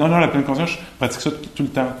gens qui disent « Non, la pleine conscience, je pratique ça tout le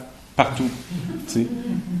temps, partout. »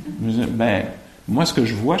 Moi, ce que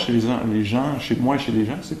je vois chez les gens, chez moi et chez les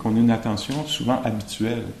gens, c'est qu'on a une attention souvent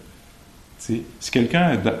habituelle. Si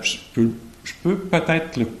quelqu'un... Je peux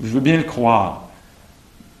peut-être, je veux bien le croire,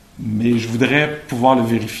 mais je voudrais pouvoir le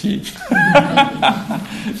vérifier.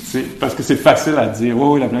 Parce que c'est facile à dire.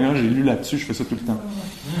 Oui, la pleine conscience, j'ai lu là-dessus, je fais ça tout le temps.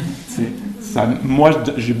 Moi,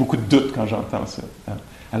 j'ai beaucoup de doutes quand j'entends ça.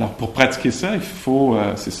 Alors, pour pratiquer ça, il faut,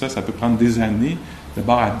 ça peut prendre des années,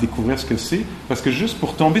 d'abord à découvrir ce que c'est, parce que juste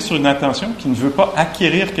pour tomber sur une attention qui ne veut pas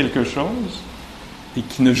acquérir quelque chose et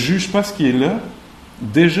qui ne juge pas ce qui est là,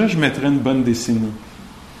 déjà, je mettrais une bonne décennie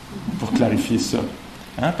pour clarifier ça.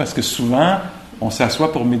 Hein? Parce que souvent, on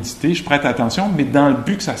s'assoit pour méditer, je prête attention, mais dans le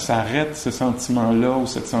but que ça s'arrête, ce sentiment-là ou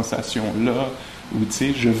cette sensation-là, ou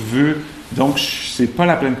je veux... Donc, c'est pas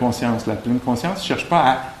la pleine conscience. La pleine conscience ne cherche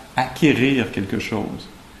pas à acquérir quelque chose.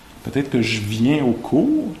 Peut-être que je viens au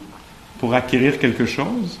cours pour acquérir quelque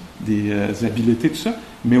chose, des habiletés, tout ça,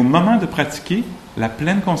 mais au moment de pratiquer, la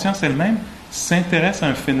pleine conscience elle-même s'intéresse à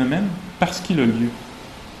un phénomène parce qu'il a lieu,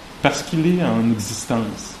 parce qu'il est en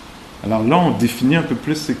existence. Alors là, on définit un peu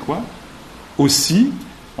plus c'est quoi. Aussi,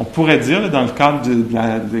 on pourrait dire, là, dans le cadre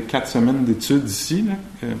de 4 semaines d'études ici,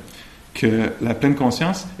 là, que la pleine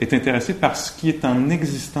conscience est intéressée par ce qui est en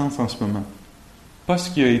existence en ce moment. Pas ce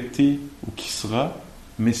qui a été ou qui sera,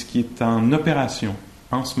 mais ce qui est en opération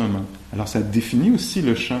en ce moment. Alors, ça définit aussi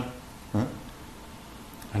le champ. Hein?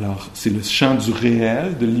 Alors, c'est le champ du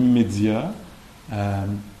réel, de l'immédiat,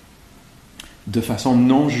 de façon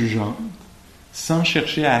non jugeante, sans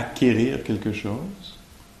chercher à acquérir quelque chose.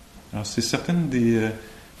 Alors, c'est certaines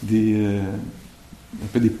un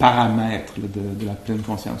peu des paramètres là, de la pleine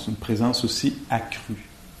conscience, une présence aussi accrue.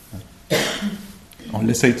 On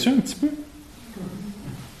l'essaye-tu un petit peu?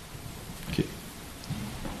 OK.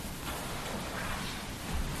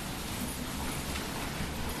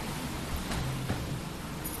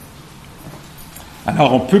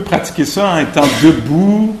 Alors, on peut pratiquer ça en étant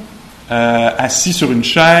debout, assis sur une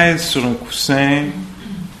chaise, sur un coussin.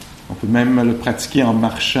 On peut même le pratiquer en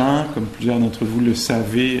marchant, comme plusieurs d'entre vous le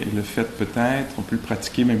savez et le faites peut-être. On peut le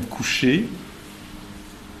pratiquer même couché.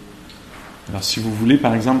 Alors, si vous voulez,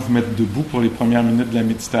 par exemple, vous mettre debout pour les premières minutes de la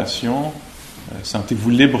méditation, sentez-vous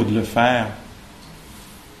libre de le faire.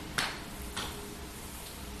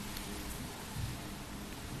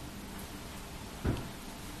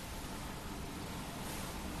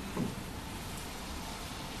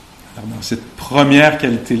 Alors, dans cette première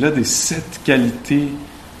qualité-là, des 7 qualités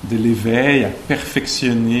de l'éveil à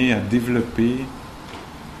perfectionner, à développer,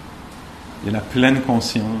 il y a la pleine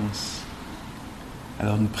conscience.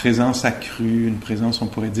 Alors, une présence accrue, une présence, on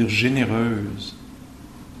pourrait dire, généreuse.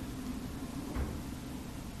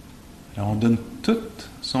 Alors, on donne toute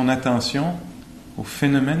son attention au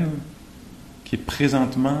phénomène qui est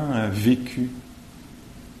présentement vécu.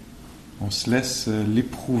 On se laisse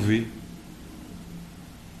l'éprouver.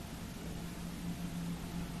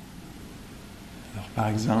 Alors, par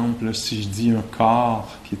exemple, là, si je dis un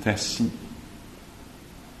corps qui est assis,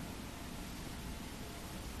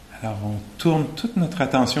 alors, on tourne toute notre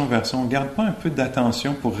attention vers ça. On ne garde pas un peu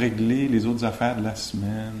d'attention pour régler les autres affaires de la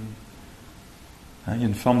semaine. Hein, il y a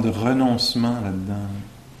une forme de renoncement là-dedans.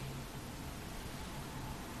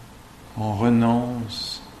 On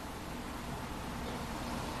renonce.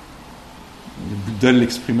 Le Bouddha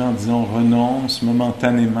l'exprimait en disant on renonce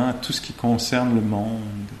momentanément à tout ce qui concerne le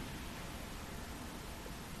monde.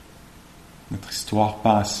 Notre histoire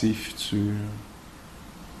passée, future.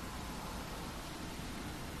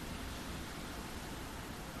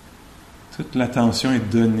 Toute l'attention est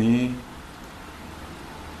donnée,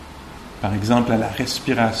 par exemple, à la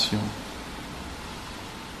respiration.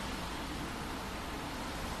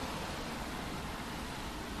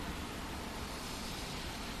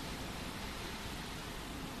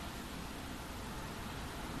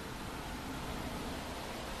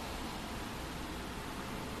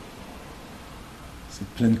 Cette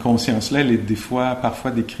pleine conscience-là, elle est des fois,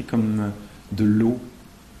 parfois décrite comme de l'eau.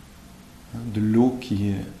 De l'eau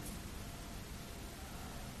qui...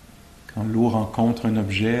 Quand l'eau rencontre un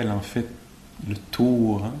objet, elle en fait le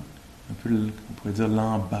tour, hein? Un peu, on pourrait dire,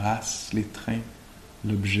 l'embrasse, l'étreint,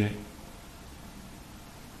 l'objet.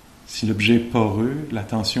 Si l'objet est poreux,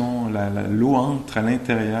 l'attention, l'eau entre à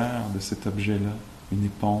l'intérieur de cet objet-là, une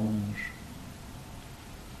éponge.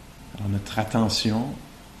 Alors notre attention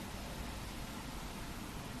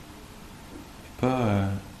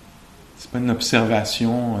c'est pas une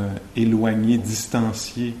observation éloignée,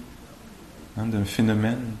 distanciée, hein, d'un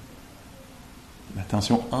phénomène.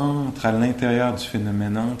 L'attention entre à l'intérieur du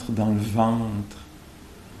phénomène, entre dans le ventre.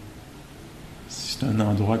 Si c'est un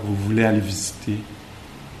endroit que vous voulez aller visiter.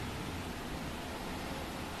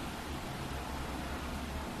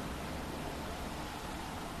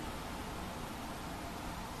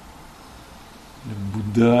 Le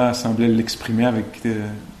Bouddha semblait l'exprimer avec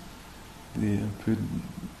un peu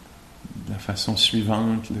de la façon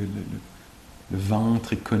suivante. Le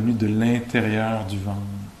ventre est connu de l'intérieur du ventre.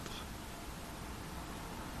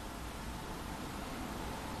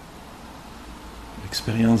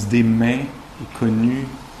 L'expérience des mains est connue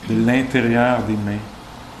de l'intérieur des mains.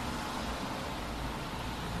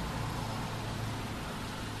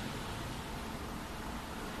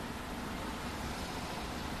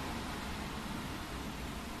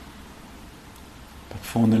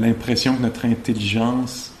 Parfois, on a l'impression que notre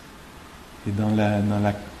intelligence est dans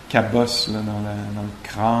la cabosse, là, dans le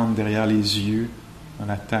crâne, derrière les yeux, dans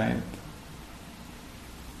la tête.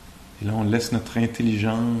 Et là, on laisse notre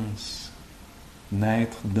intelligence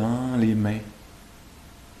naître dans les mains.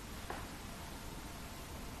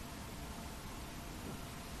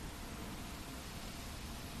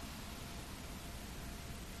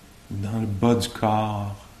 Dans le bas du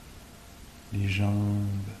corps, les jambes,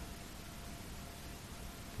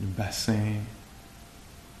 le bassin,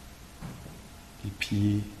 les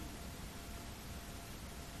pieds.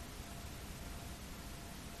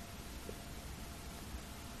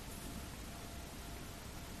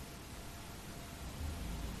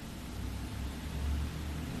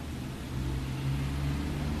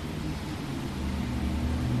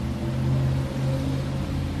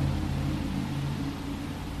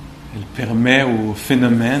 Permet aux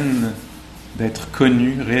phénomènes d'être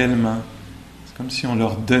connus réellement. C'est comme si on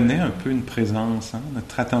leur donnait un peu une présence. Hein?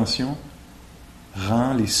 Notre attention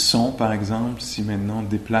rend les sons, par exemple, si maintenant on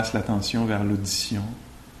déplace l'attention vers l'audition,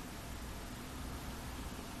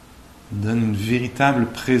 on donne une véritable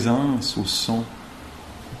présence au son.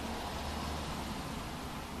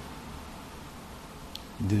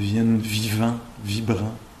 Ils deviennent vivants,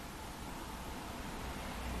 vibrants.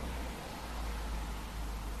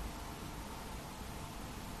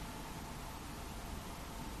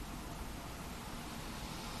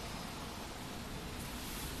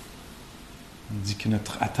 On dit que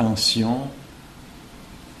notre attention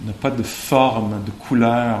n'a pas de forme, de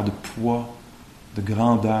couleur, de poids, de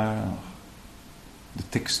grandeur, de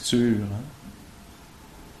texture.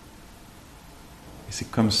 Et c'est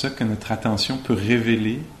comme ça que notre attention peut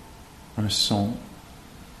révéler un son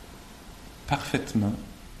parfaitement,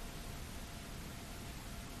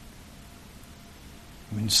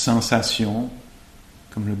 ou une sensation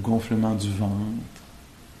comme le gonflement du ventre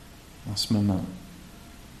en ce moment.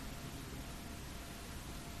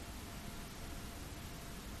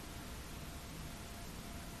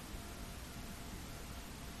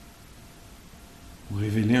 Ou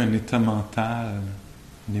révéler un état mental,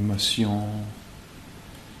 une émotion,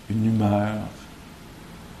 une humeur.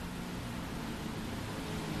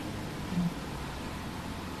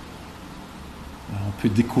 Alors on peut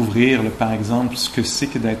découvrir, par exemple, ce que c'est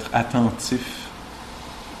que d'être attentif.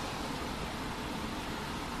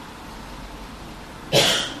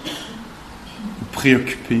 Ou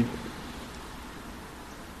préoccupé.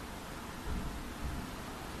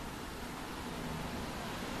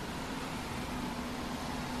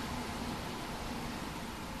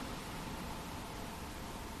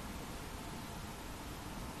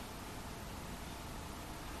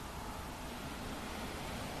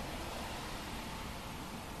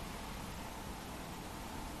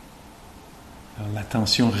 Alors,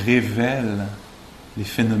 l'attention révèle les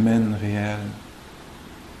phénomènes réels.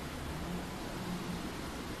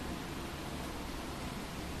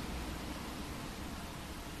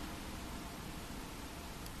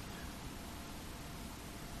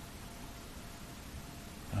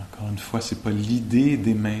 Encore une fois, c'est pas l'idée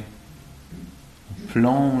des mains. On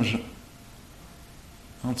plonge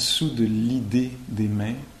en dessous de l'idée des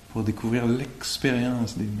mains pour découvrir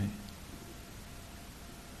l'expérience des mains.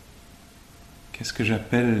 Qu'est-ce que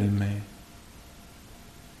j'appelle les mains?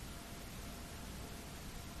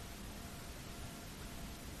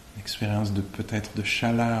 Une expérience de peut-être de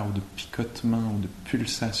chaleur ou de picotement ou de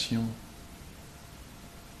pulsation.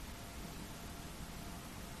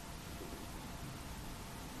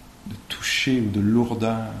 De toucher ou de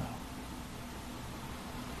lourdeur.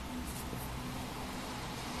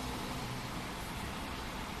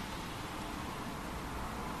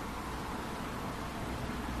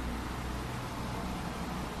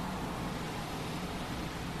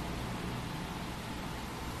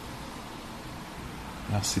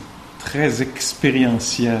 Alors c'est très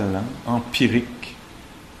expérientiel, empirique,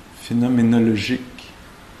 phénoménologique.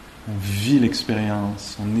 On vit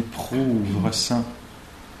l'expérience, on éprouve, ressent.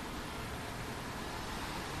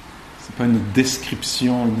 C'est pas une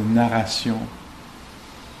description, une narration.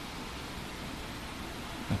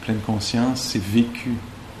 La pleine conscience, c'est vécu.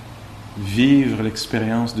 Vivre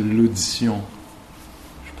l'expérience de l'audition.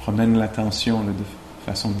 Je promène l'attention de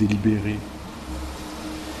façon délibérée.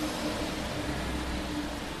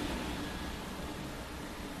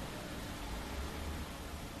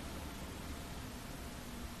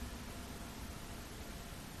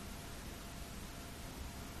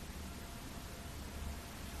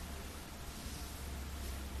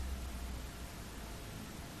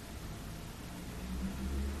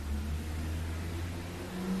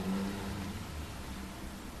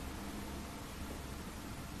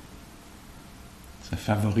 Ça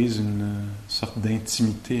favorise une sorte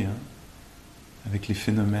d'intimité avec les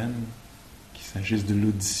phénomènes, qu'il s'agisse de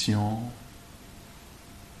l'audition,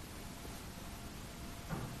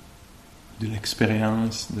 de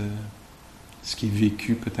l'expérience, de ce qui est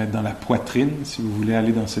vécu peut-être dans la poitrine, si vous voulez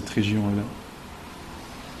aller dans cette région-là.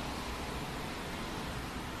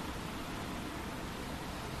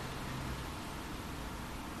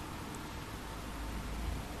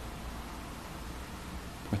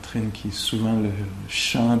 Poitrine qui est souvent le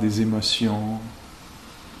champ des émotions,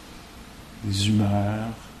 des humeurs.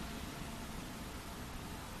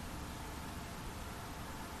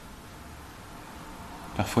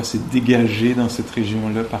 Parfois c'est dégagé dans cette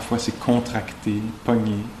région-là, parfois c'est contracté,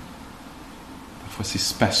 pogné, parfois c'est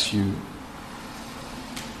spacieux.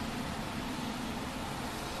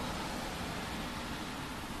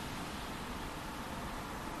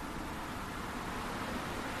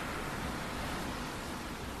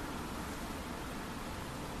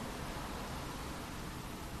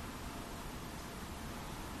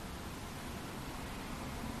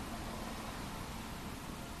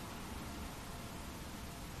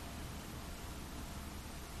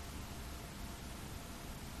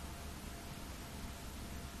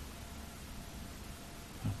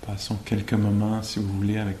 Passons quelques moments, si vous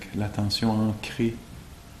voulez, avec l'attention ancrée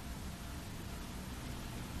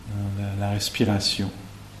dans la respiration.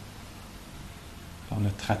 Alors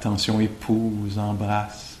notre attention épouse,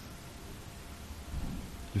 embrasse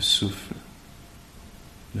le souffle,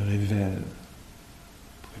 le révèle.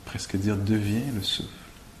 On pourrait pourrait presque dire devient le souffle.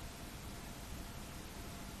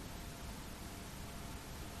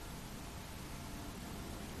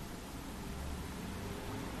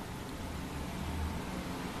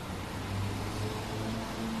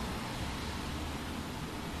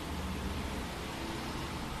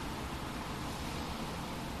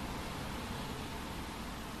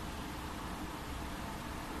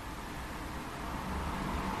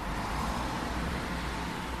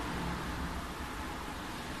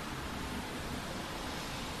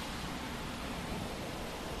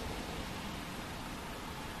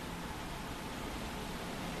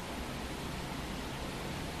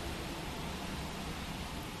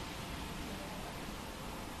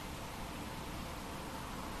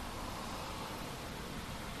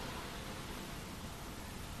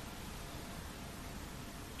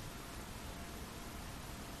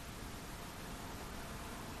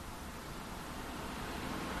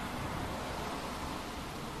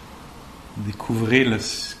 Découvrez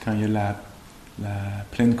quand il y a la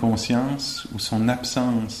pleine conscience ou son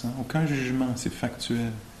absence. Aucun jugement, c'est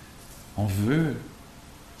factuel. On veut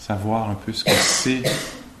savoir un peu ce que c'est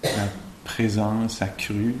la présence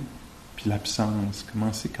accrue, puis l'absence.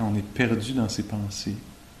 Comment c'est quand on est perdu dans ses pensées,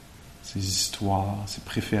 ses histoires, ses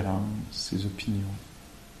préférences, ses opinions.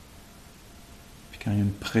 Puis quand il y a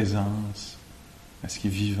une présence, est-ce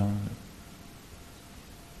qu'il est vivant, là?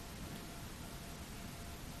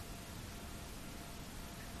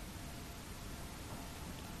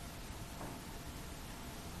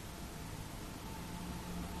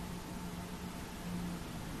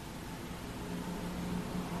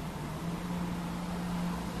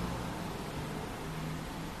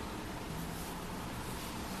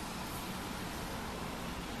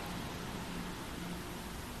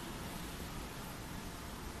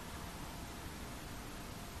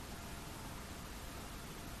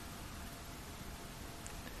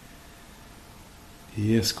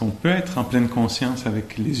 Et est-ce qu'on peut être en pleine conscience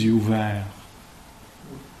avec les yeux ouverts?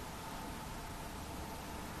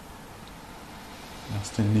 Alors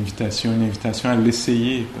c'est une invitation à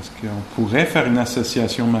l'essayer, parce qu'on pourrait faire une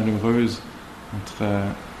association malheureuse entre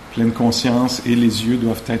pleine conscience et les yeux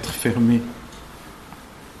doivent être fermés.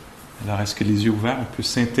 Alors est-ce que les yeux ouverts, on peut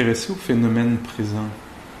s'intéresser au phénomène présent?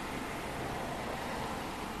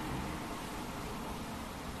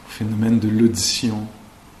 Au phénomène de l'audition?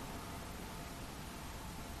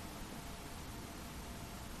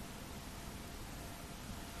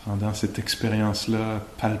 Rendant cette expérience-là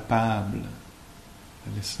palpable,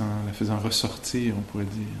 la faisant ressortir, on pourrait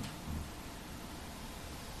dire.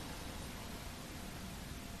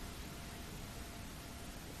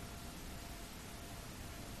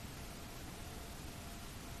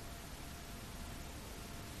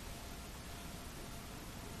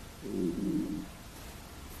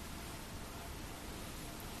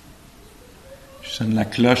 Je sonne la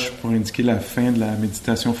cloche pour indiquer la fin de la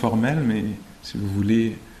méditation formelle, mais si vous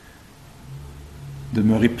voulez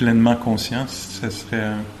demeurer pleinement conscient, ce serait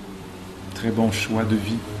un très bon choix de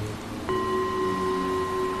vie.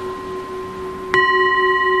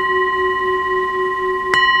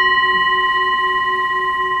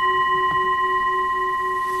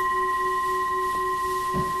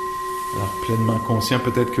 Alors, pleinement conscient,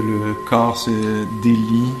 peut-être que le corps se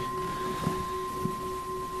délie.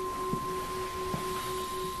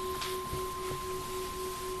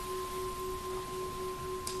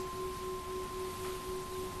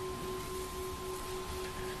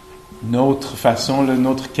 Une autre façon, une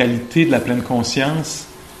autre qualité de la pleine conscience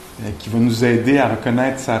qui va nous aider à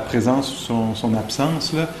reconnaître sa présence ou son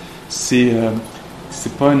absence, là, c'est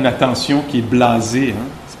pas une attention qui est blasée. Hein?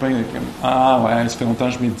 C'est pas comme « Ah ouais, ça fait longtemps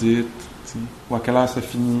que je médite. » Ou « À quelle heure ça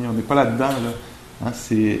finit? » On n'est pas là-dedans. Là. Hein?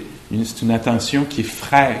 C'est une attention qui est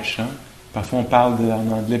fraîche. Hein? Parfois on parle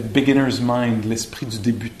en anglais « beginner's mind », l'esprit du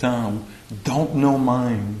débutant, ou « don't know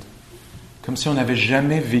mind », comme si on n'avait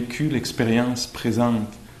jamais vécu l'expérience présente.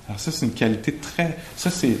 Alors ça, c'est une qualité très... Ça,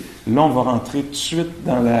 c'est... Là, on va rentrer tout de suite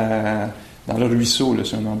dans le ruisseau, là,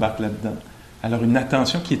 si on embarque là-dedans. Alors, une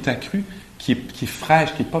attention qui est accrue, qui est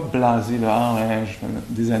fraîche, qui n'est pas blasée. Là, ah ouais, ça fait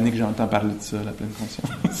des années que j'entends parler de ça, la pleine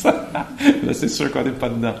conscience. Là, c'est sûr qu'on n'est pas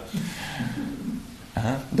dedans.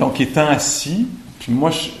 Hein? Donc, étant assis, puis moi,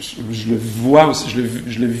 je le vois aussi,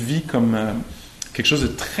 je le vis comme quelque chose de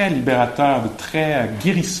très libérateur, de très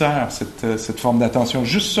guérisseur, cette forme d'attention.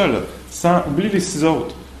 Juste ça, là, sans oublier les 6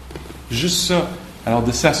 autres. Juste ça. Alors,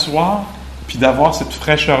 de s'asseoir, puis d'avoir cette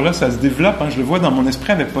fraîcheur-là, ça se développe. Hein, je le vois dans mon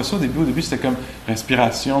esprit, avec pas ça au début. Au début, c'était comme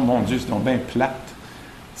respiration. Mon Dieu, c'est donc bien plate.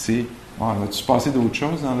 Tu sais, vas-tu passer d'autres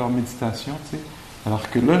choses dans leur méditation, tu sais? Alors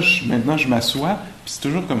que là, maintenant, je m'assois, puis c'est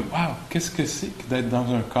toujours comme, waouh, qu'est-ce que c'est que d'être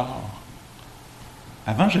dans un corps?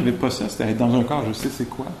 Avant, je n'avais pas ça, c'était être dans un corps, je sais c'est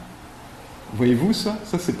quoi. Voyez-vous ça?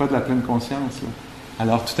 Ça, c'est pas de la pleine conscience. Là.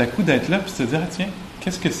 Alors, tout à coup, d'être là, puis de se dire, ah, tiens,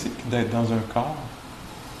 qu'est-ce que c'est que d'être dans un corps?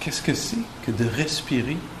 Qu'est-ce que c'est que de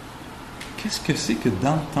respirer? Qu'est-ce que c'est que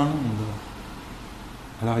d'entendre?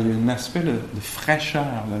 Alors, il y a un aspect de fraîcheur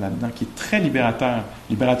là-dedans qui est très libérateur.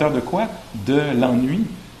 Libérateur de quoi? De l'ennui,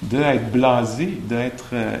 d'être blasé,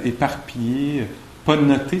 d'être éparpillé, pas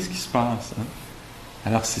noter ce qui se passe. Hein?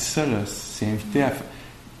 Alors, c'est ça, là, c'est invité à...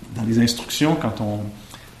 Dans les instructions, quand on...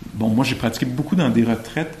 Bon, moi, j'ai pratiqué beaucoup dans des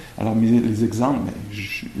retraites. Alors, les exemples,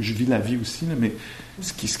 je vis la vie aussi, là, mais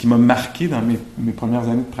ce qui m'a marqué dans mes premières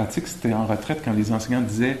années de pratique, c'était en retraite, quand les enseignants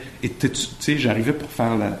disaient, tu sais, j'arrivais pour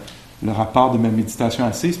faire le rapport de ma méditation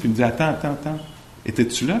assise, puis ils me disaient, attends,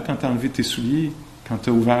 étais-tu là quand tu as enlevé tes souliers, quand tu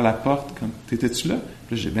as ouvert la porte, étais-tu là?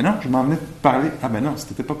 Puis je disais, non, je m'en venais de parler. Ah ben non, si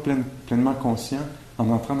tu n'étais pas pleinement conscient en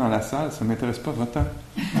entrant dans la salle, ça ne m'intéresse pas, va-t'en.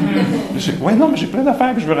 Ouais, non, mais j'ai plein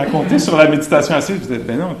d'affaires que je veux raconter sur la méditation assise. Je disais,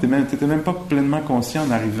 ben non, tu n'étais même pas pleinement conscient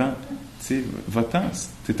en arrivant. Tu sais, va-t'en.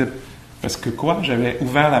 Parce que quoi? J'avais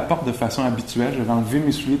ouvert la porte de façon habituelle, j'avais enlevé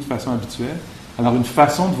mes souliers de façon habituelle. Alors, une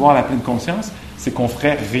façon de voir la pleine conscience, c'est qu'on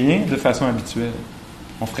ferait rien de façon habituelle.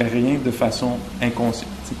 On ferait rien de façon inconsciente.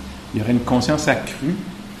 Il y aurait une conscience accrue,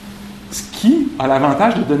 ce qui a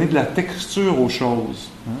l'avantage de donner de la texture aux choses.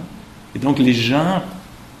 Hein? Et donc, les gens,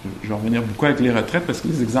 je vais revenir beaucoup avec les retraites parce que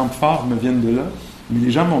les exemples forts me viennent de là, mais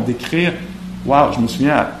les gens vont décrire, wow, je me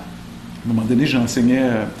souviens, à un moment donné,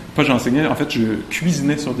 en fait, je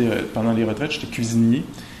cuisinais pendant les retraites, j'étais cuisinier,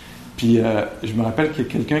 puis je me rappelle qu'il y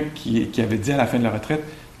a quelqu'un qui avait dit à la fin de la retraite,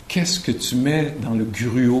 qu'est-ce que tu mets dans le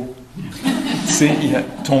gruau? Tu sais,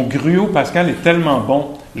 ton gruau, Pascal, est tellement bon,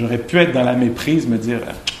 j'aurais pu être dans la méprise, me dire,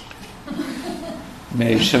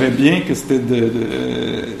 mais je savais bien que c'était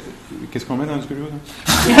qu'est-ce qu'on met dans du gruau, là?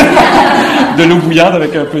 De l'eau bouillante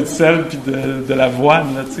avec un peu de sel, puis de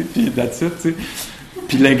l'avoine, là, tu sais, puis that's it, tu sais.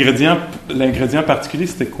 Puis l'ingrédient particulier,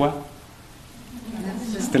 c'était quoi?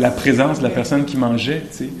 C'était la présence de la personne qui mangeait,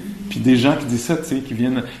 tu sais. Puis des gens qui disent ça, tu sais,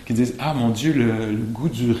 qui disent, ah mon Dieu, le goût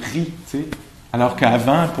du riz, tu sais. Alors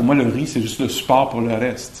qu'avant, pour moi, le riz, c'est juste le support pour le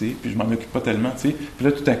reste, tu sais. Puis je m'en occupe pas tellement, tu sais. Puis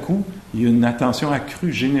là, tout à coup, il y a une attention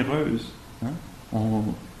accrue, généreuse. Hein?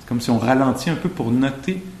 C'est comme si on ralentit un peu pour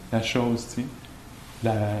noter la chose, tu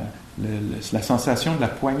sais. La sensation de la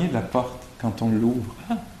poignée de la porte quand on l'ouvre.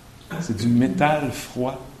 Ah, c'est du métal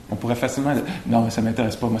froid. On pourrait facilement dire, non, mais ça ne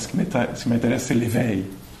m'intéresse pas. Moi, ce qui m'intéresse, c'est l'éveil.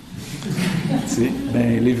 Tu sais,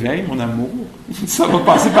 ben, l'éveil, mon amour, ça va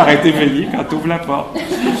passer par être éveillé quand tu ouvres la porte.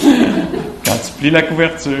 Quand tu plies la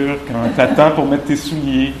couverture, quand tu attends pour mettre tes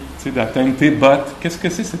souliers, tu sais, d'atteindre tes bottes. Qu'est-ce que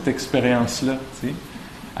c'est cette expérience-là, tu sais?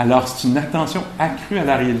 Alors, c'est une attention accrue à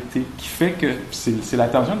la réalité qui fait que c'est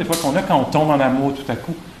l'attention des fois qu'on a quand on tombe en amour tout à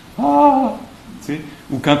coup. Ah! Tu sais,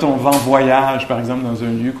 ou quand on va en voyage, par exemple, dans un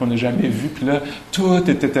lieu qu'on n'a jamais vu, puis là, tout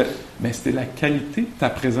était... Mais c'était la qualité de ta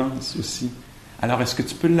présence aussi. Alors, est-ce que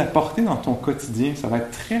tu peux l'apporter dans ton quotidien? Ça va être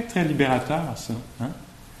très, très libérateur, ça. Hein?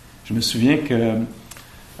 Je me souviens que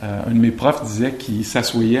un de mes profs disait qu'il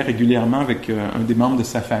s'assoyait régulièrement avec un des membres de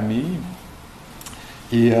sa famille.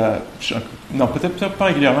 Et, non, peut-être pas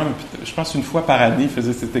régulièrement, mais je pense une fois par année, il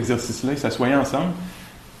faisait cet exercice-là, ils s'assoyaient ensemble.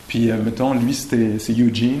 Puis, mettons, lui, c'est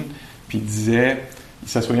Eugene, puis ils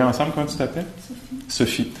s'assoyaient ensemble, comment tu t'appelles?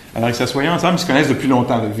 Sophie. Alors, ils s'assoyaient ensemble, ils se connaissent depuis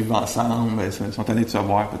longtemps, ils vivent ensemble, ils sont allés de se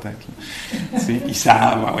voir, peut-être. Ils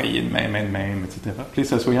savent, ouais, il est de même, etc. Puis, ils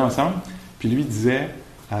s'assoyaient ensemble, puis lui disait,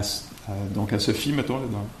 donc à Sophie, mettons, là,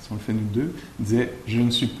 si on le fait nous deux, il disait, je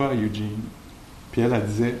ne suis pas Eugene. Puis elle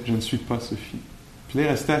disait, je ne suis pas Sophie. Puis là, il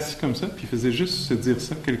restait assis comme ça, puis il faisait juste se dire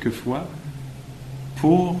ça quelquefois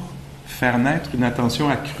pour faire naître une attention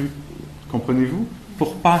accrue. Comprenez-vous?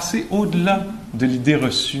 Pour passer au-delà de l'idée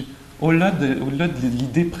reçue, au-delà de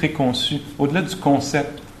l'idée préconçue, au-delà du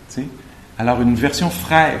concept. Tu sais. Alors, une version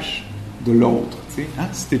fraîche de l'autre. Tu sais. Hein?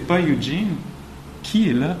 Si t'es pas Eugene, qui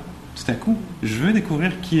est là? Tout à coup, je veux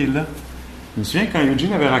découvrir qui est là. Je me souviens quand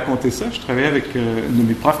Eugene avait raconté ça, je travaillais avec une de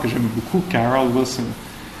mes profs que j'aime beaucoup, Carol Wilson.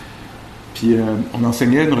 Puis on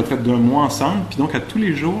enseignait une retraite d'1 mois ensemble. Puis donc, à tous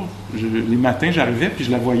les jours, les matins, j'arrivais, puis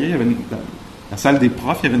je la voyais. Il y avait la salle des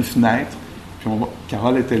profs, il y avait une fenêtre. Puis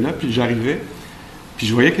Carole était là, puis j'arrivais. Puis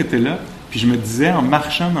je voyais qu'elle était là. Puis je me disais, en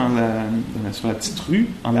marchant sur la petite rue,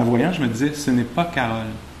 en la voyant, je me disais, ce n'est pas Carole.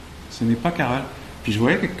 Ce n'est pas Carole. Puis je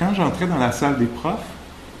voyais que quand j'entrais dans la salle des profs,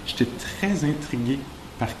 j'étais très intrigué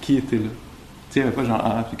par qui était là. Tu sais, il n'y avait pas genre,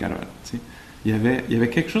 ah, c'est Carole. Tu sais. Il y avait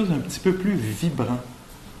quelque chose d'un petit peu plus vibrant.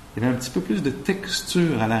 Il y avait un petit peu plus de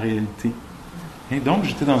texture à la réalité. Et donc,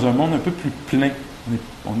 j'étais dans un monde un peu plus plein.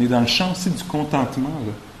 On est dans le champ aussi du contentement,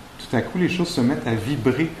 là. Tout à coup, les choses se mettent à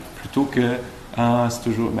vibrer plutôt que Ah, c'est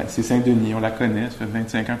toujours... Ben, c'est Saint-Denis, on la connaît, ça fait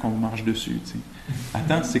 25 ans qu'on marche dessus, tu sais.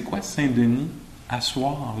 Attends, c'est quoi Saint-Denis à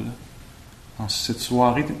soir, là? En cette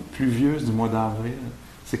soirée pluvieuse du mois d'avril,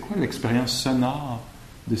 c'est quoi l'expérience sonore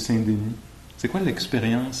de Saint-Denis? C'est quoi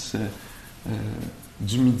l'expérience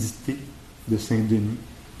d'humidité de Saint-Denis,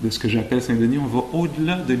 de ce que j'appelle Saint-Denis? On va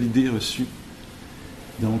au-delà de l'idée reçue.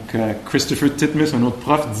 Donc, Christopher Titmuss, un autre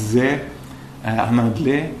prof, disait, en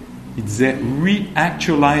anglais, il disait «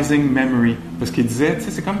 reactualizing memory ». Parce qu'il disait, tu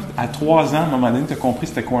sais, c'est comme à 3 ans, à un moment donné, tu as compris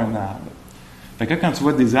c'était quoi un arbre. Fait que là, quand tu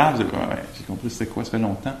vois des arbres, tu dis « ouais, j'ai compris c'était quoi, ça fait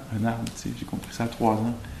longtemps, un arbre, tu sais, j'ai compris ça à 3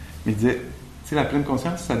 ans ». Mais il disait, tu sais, la pleine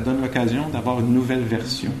conscience, ça te donne l'occasion d'avoir une nouvelle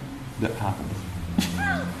version de arbre.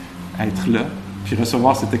 Être là, puis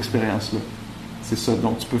recevoir cette expérience-là. C'est ça.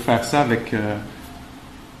 Donc, tu peux faire ça avec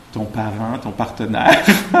ton parent, ton partenaire,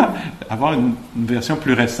 avoir une version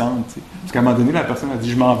plus récente. Tu sais. Parce qu'à un moment donné, la personne a dit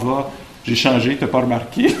 « je m'en vais, j'ai changé, t'as pas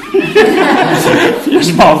remarqué. » Puis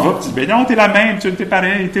je m'en vais, puis tu dis « ben non, t'es la même, tu es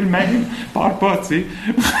pareil, t'es le même, parle pas, tu sais. »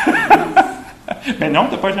 Ben non,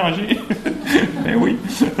 t'as pas changé. Ben oui,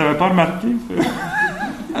 t'avais pas remarqué.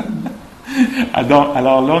 Alors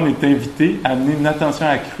là, on est invité à amener une attention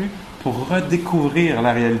accrue pour redécouvrir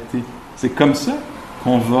la réalité. C'est comme ça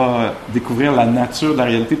qu'on va découvrir la nature de la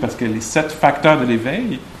réalité, parce que les 7 facteurs de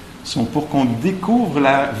l'éveil sont pour qu'on découvre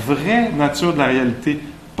la vraie nature de la réalité,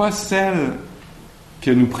 pas celle que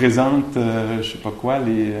nous présentent, je sais pas quoi,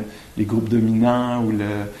 les groupes dominants ou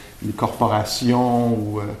les corporations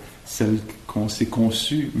ou celle qu'on s'est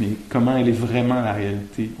conçue, mais comment elle est vraiment la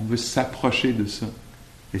réalité. On veut s'approcher de ça.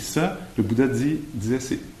 Et ça, le Bouddha disait,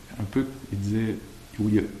 c'est un peu, il disait,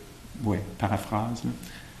 oui, paraphrase, là.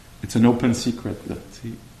 It's an open secret, là.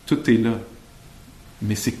 Tout est là.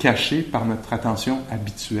 Mais c'est caché par notre attention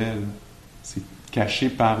habituelle. C'est caché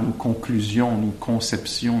par nos conclusions, nos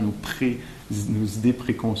conceptions, nos idées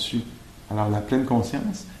préconçues. Alors la pleine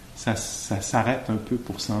conscience, ça s'arrête un peu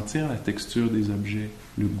pour sentir la texture des objets,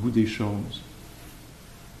 le goût des choses.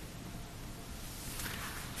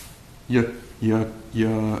 Il y a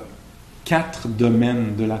 4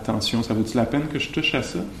 domaines de l'attention. Ça vaut-il la peine que je touche à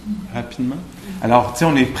ça rapidement? Alors, tu sais,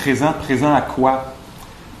 on est présent à quoi?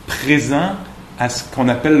 Présent à ce qu'on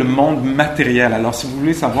appelle le monde matériel. Alors, si vous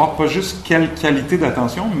voulez savoir pas juste quelle qualité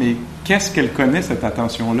d'attention, mais qu'est-ce qu'elle connaît, cette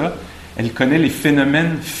attention-là? Elle connaît les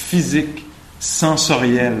phénomènes physiques,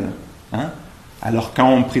 sensoriels. Hein? Alors, quand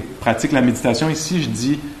on pratique la méditation, ici, je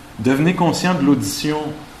dis, devenez conscient de l'audition,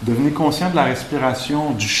 devenez conscient de la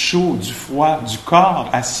respiration, du chaud, du froid, du corps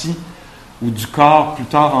assis, ou du corps plus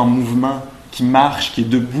tard en mouvement, qui marche, qui est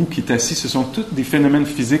debout, qui est assis. Ce sont tous des phénomènes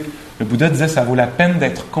physiques. Le Bouddha disait que ça vaut la peine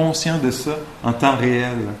d'être conscient de ça en temps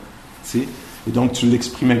réel. Tu sais? Et donc, tu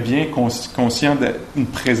l'exprimais bien, conscient d'une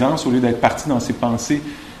présence au lieu d'être parti dans ses pensées.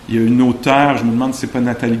 Il y a une auteure, je me demande si c'est pas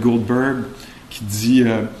Nathalie Goldberg, qui dit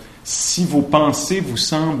si vos pensées vous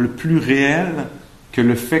semblent plus réelles que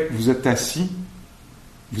le fait que vous êtes assis,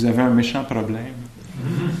 vous avez un méchant problème.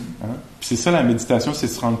 Hein? Puis c'est ça la méditation, c'est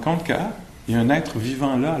se rendre compte qu'il y a un être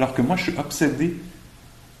vivant là, alors que moi je suis obsédé.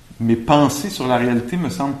 Mes pensées sur la réalité me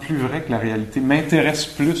semblent plus vraies que la réalité,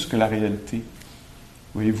 m'intéressent plus que la réalité.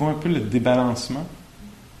 Voyez-vous un peu le débalancement?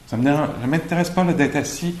 Ça ne m'intéresse pas là, d'être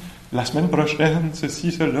assis la semaine prochaine,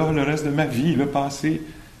 ceci, cela, le reste de ma vie, le passé.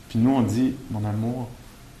 Puis nous on dit, mon amour,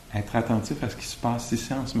 être attentif à ce qui se passe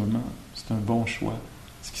ici en ce moment, c'est un bon choix.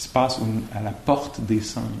 Ce qui se passe à la porte des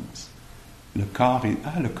sens. Le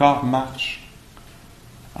corps marche.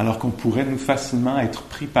 Alors qu'on pourrait nous facilement être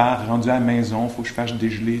pris par rendu à la maison, il faut que je fasse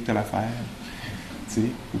dégeler telle affaire. Tu sais,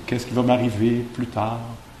 ou qu'est-ce qui va m'arriver plus tard.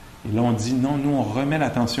 Et là on dit non, nous on remet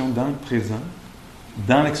l'attention dans le présent,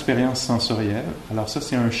 dans l'expérience sensorielle. Alors ça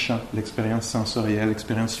c'est un champ, l'expérience sensorielle,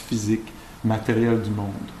 l'expérience physique, matérielle du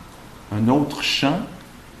monde. Un autre champ,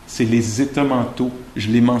 c'est les états mentaux. Je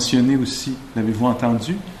l'ai mentionné aussi, l'avez-vous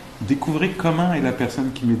entendu? Découvrez comment est la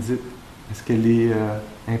personne qui médite. Est-ce qu'elle est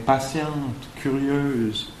impatiente,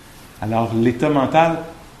 curieuse? Alors, l'état mental,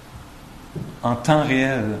 en temps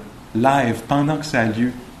réel, live, pendant que ça a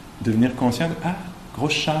lieu, devenir conscient de «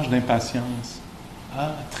 grosse charge d'impatience.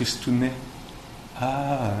 Tristounet.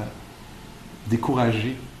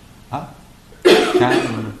 Découragé.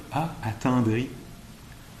 Calme. Attendri. »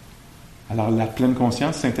 Alors, la pleine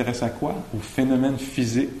conscience s'intéresse à quoi? Aux phénomènes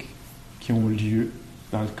physiques qui ont lieu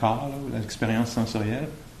dans le corps, là, dans l'expérience sensorielle,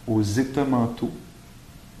 aux états mentaux,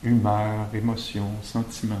 humeur, émotions,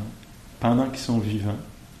 sentiments, pendant qu'ils sont vivants.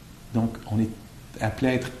 Donc, on est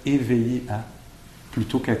appelé à être éveillé à,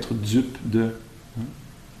 plutôt qu'être dupe de.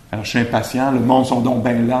 Alors, je suis impatient, le monde sont donc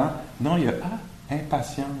bien lents. Non, il y a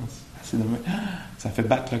impatience. C'est de même. Ça fait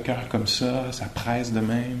battre le cœur comme ça presse de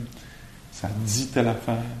même, ça dit telle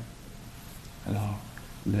affaire. Alors,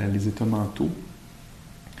 les états mentaux,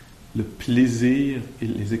 le plaisir et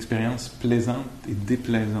les expériences plaisantes et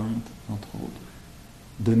déplaisantes, entre autres.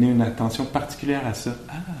 Donner une attention particulière à ça.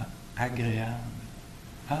 Ah, agréable.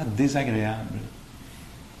 Ah, désagréable.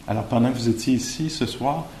 Alors, pendant que vous étiez ici ce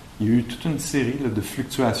soir, il y a eu toute une série là, de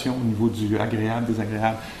fluctuations au niveau du agréable,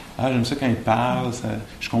 désagréable. Ah, j'aime ça quand il parle,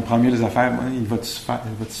 je comprends mieux les affaires. Ouais, il va-tu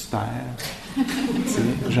se taire?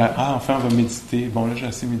 Ah, enfin, on va méditer. Bon, là, j'ai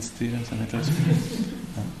assez médité, là, ça m'intéresse plus.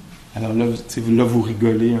 Alors là, vous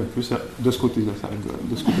rigolez un peu. De ce côté-là, ça rigole.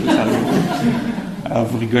 De ce côté-là, ça rigole. Alors,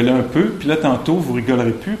 vous rigolez un peu. Puis là, tantôt, vous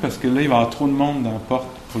rigolerez plus parce que là, il va y avoir trop de monde dans la porte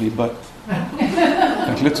pour les bottes.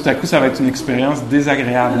 Donc là, tout à coup, ça va être une expérience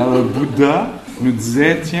désagréable. Alors, le Bouddha nous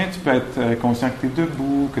disait, tiens, tu peux être conscient que tu es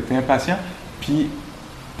debout, que tu es impatient, puis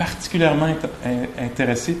particulièrement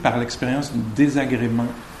intéressé par l'expérience du désagrément,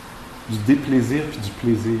 du déplaisir puis du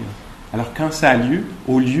plaisir. Alors, quand ça a lieu,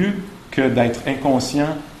 au lieu que d'être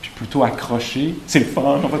inconscient puis plutôt accroché, c'est le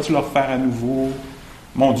fun, on va-tu le refaire à nouveau?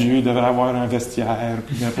 Mon Dieu, il devrait avoir un vestiaire,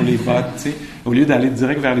 puis bien pour les bottes, tu sais. Au lieu d'aller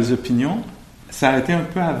direct vers les opinions, s'arrêter un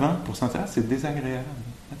peu avant pour sentir, c'est désagréable.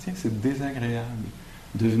 Ah, tiens, c'est désagréable.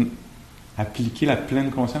 Appliquer la pleine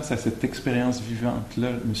conscience à cette expérience vivante-là,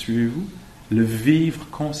 me suivez-vous? Le vivre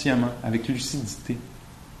consciemment, avec lucidité.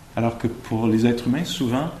 Alors que pour les êtres humains,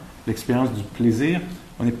 souvent, l'expérience du plaisir,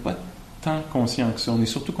 on n'est pas tant conscient que ça. On est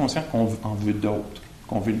surtout conscient qu'on en veut d'autres,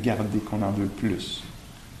 qu'on veut le garder, qu'on en veut plus.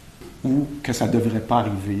 Ou que ça ne devrait pas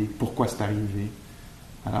arriver, pourquoi c'est arrivé.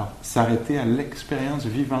 Alors, s'arrêter à l'expérience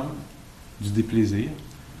vivante du déplaisir.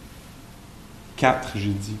 4, j'ai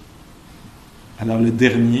dit. Alors, le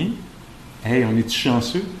dernier, hey, on est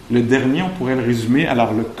chanceux. Le dernier, on pourrait le résumer.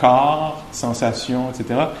 Alors, le corps, sensations,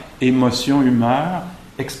 etc., émotions, humeur,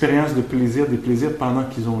 expérience de plaisir, des plaisirs pendant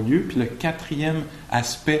qu'ils ont lieu. Puis le 4e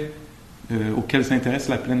aspect auquel s'intéresse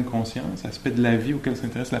la pleine conscience, aspect de la vie auquel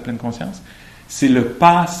s'intéresse la pleine conscience, c'est le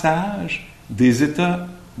passage des états,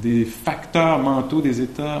 des facteurs mentaux, des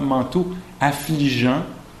états mentaux affligeants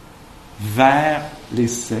vers les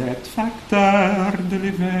 7 facteurs de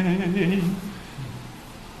l'éveil.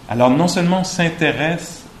 Alors, non seulement on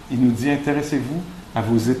s'intéresse, il nous dit « intéressez-vous à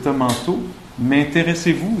vos états mentaux », mais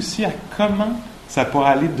intéressez-vous aussi à comment ça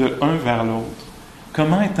pourrait aller de l'un vers l'autre.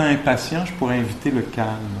 Comment, étant impatient, je pourrais inviter le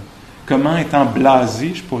calme? Comment, étant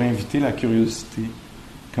blasé, je pourrais inviter la curiosité?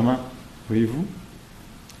 Comment? Voyez-vous?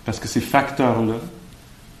 Parce que ces facteurs-là,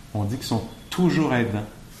 on dit qu'ils sont toujours aidants.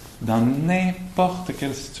 Dans n'importe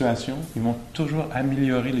quelle situation, ils vont toujours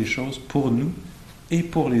améliorer les choses pour nous et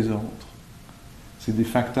pour les autres. C'est des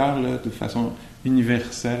facteurs là, de façon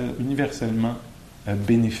universellement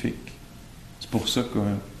bénéfiques. C'est pour ça que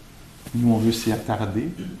nous, on veut s'y attarder,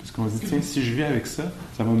 parce qu'on se dit, tiens, si je vis avec ça,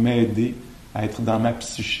 ça va m'aider à être dans ma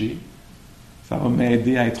psyché, ça va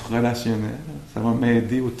m'aider à être relationnel, ça va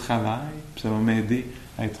m'aider au travail, puis ça va m'aider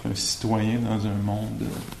à être un citoyen dans un monde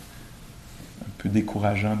un peu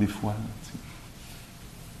décourageant des fois.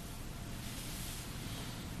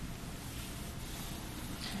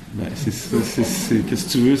 Ben, c'est ça, qu'est-ce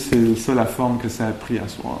que tu veux, c'est ça la forme que ça a pris à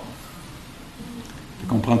soir.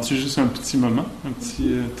 Comprends-tu juste un petit moment, un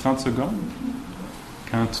petit 30 secondes,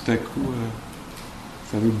 quand tout à coup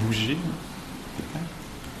ça veut bouger, peut-être?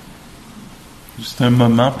 Juste un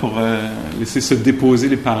moment pour laisser se déposer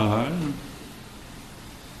les paroles,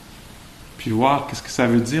 puis voir qu'est-ce que ça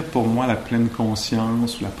veut dire pour moi la pleine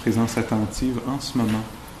conscience ou la présence attentive en ce moment.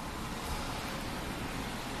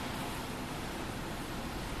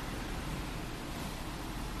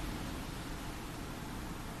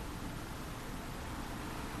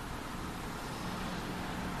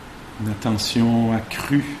 Une attention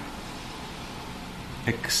accrue,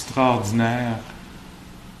 extraordinaire,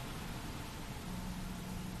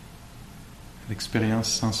 à l'expérience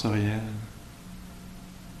sensorielle.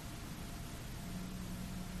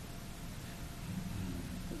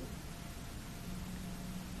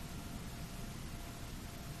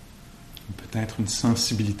 Peut-être une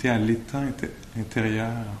sensibilité à l'état intérieur.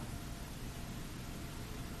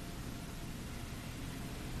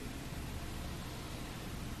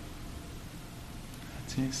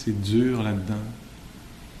 Tiens, c'est dur là-dedans,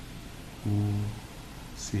 ou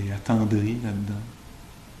c'est attendri là-dedans,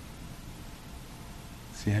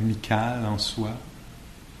 c'est amical en soi,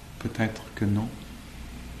 peut-être que non.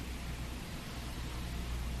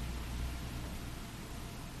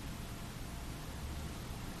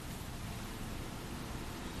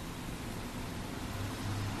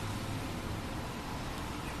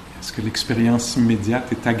 Est-ce que l'expérience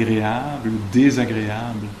immédiate est agréable ou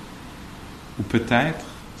désagréable? Ou peut-être,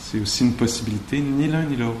 c'est aussi une possibilité, ni l'un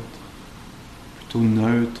ni l'autre, plutôt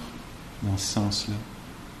neutre dans ce sens-là.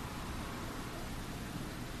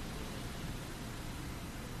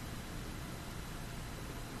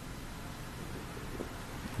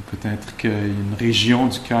 Peut-être qu'il y a une région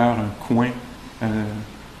du cœur, un coin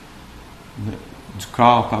du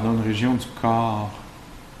corps, pardon, une région du corps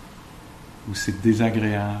où c'est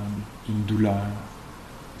désagréable, une douleur.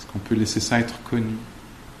 Est-ce qu'on peut laisser ça être connu?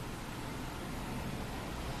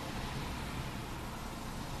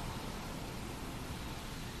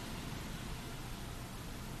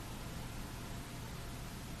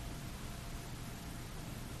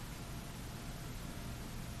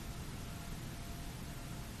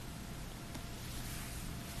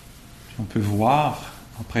 On peut voir,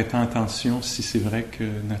 en prêtant attention, si c'est vrai que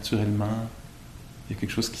naturellement, il y a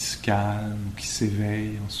quelque chose qui se calme ou qui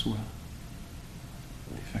s'éveille en soi.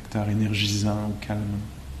 Des facteurs énergisants ou calmants.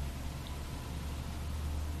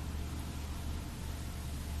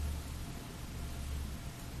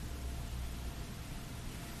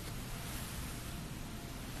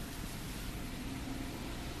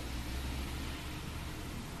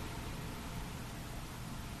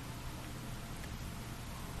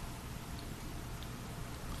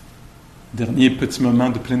 Dernier petit moment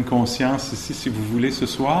de pleine conscience ici, si vous voulez, ce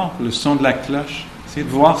soir, le son de la cloche. Essayez de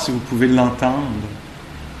voir si vous pouvez l'entendre,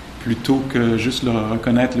 plutôt que juste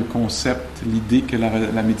reconnaître le concept, l'idée que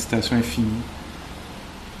la méditation est finie.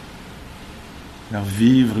 Alors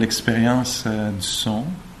vivre l'expérience du son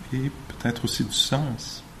et peut-être aussi du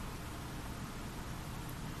sens.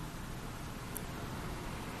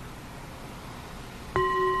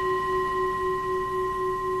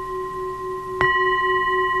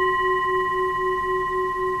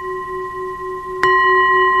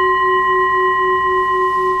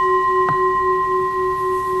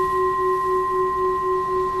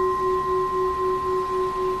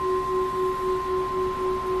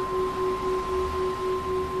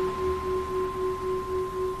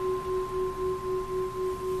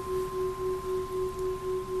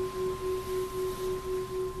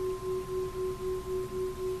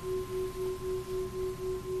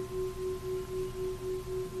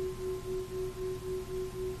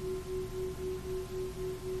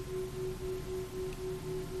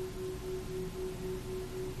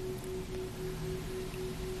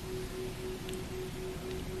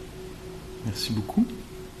 Merci beaucoup.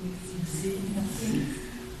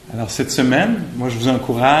 Alors cette semaine, moi je vous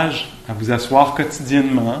encourage à vous asseoir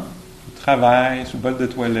quotidiennement, au travail, sur le bol de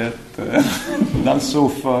toilette, dans le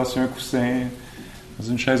sofa, sur un coussin, dans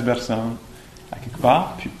une chaise berçante, à quelque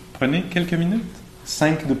part, puis prenez quelques minutes,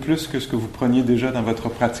 5 de plus que ce que vous preniez déjà dans votre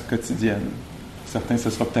pratique quotidienne. Certains, ce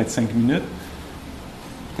sera peut-être 5 minutes,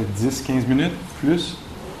 peut-être 10, 15 minutes, plus,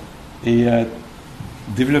 et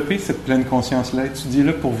développez cette pleine conscience-là,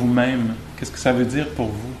 étudiez-le pour vous-même. Qu'est-ce que ça veut dire pour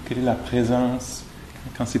vous? Quelle est la présence?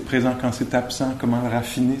 Quand c'est présent, quand c'est absent, comment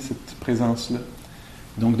raffiner cette présence-là?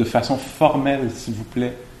 Donc, de façon formelle, s'il vous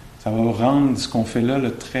plaît, ça va rendre ce qu'on fait là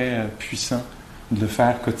très puissant de le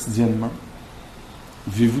faire quotidiennement.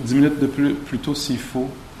 Vivez-vous 10 minutes de plus tôt s'il faut,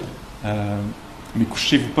 mais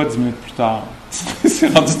couchez-vous pas 10 minutes plus tard. C'est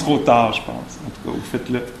rendu trop tard, je pense. En tout cas, vous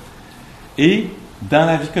faites-le. Et dans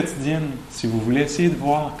la vie quotidienne, si vous voulez essayer de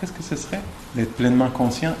voir qu'est-ce que ce serait d'être pleinement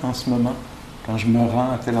conscient en ce moment, quand je me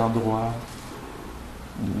rends à tel endroit,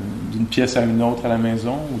 d'une pièce à une autre à la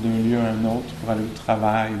maison ou d'un lieu à un autre pour aller au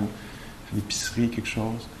travail ou à l'épicerie, quelque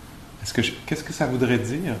chose. Qu'est-ce que ça voudrait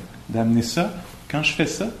dire d'amener ça? Quand je fais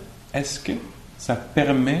ça, est-ce que ça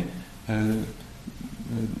permet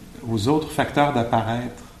aux autres facteurs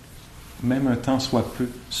d'apparaître, même un temps soit peu,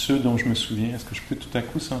 ceux dont je me souviens? Est-ce que je peux tout à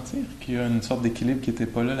coup sentir qu'il y a une sorte d'équilibre qui n'était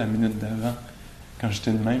pas là la minute d'avant, quand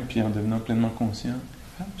j'étais de même, puis en devenant pleinement conscient,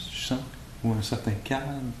 je sens, ou un certain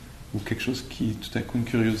calme, ou quelque chose qui, tout à coup, une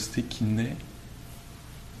curiosité qui naît.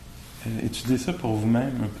 Étudiez ça pour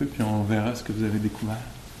vous-même un peu, puis on verra ce que vous avez découvert.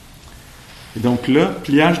 Et donc là,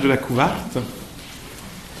 pliage de la couverte.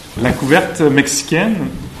 La couverte mexicaine,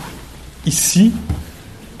 ici,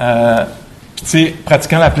 tu sais,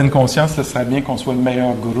 pratiquant la pleine conscience, ce serait bien qu'on soit le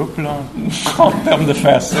meilleur groupe, là, en termes de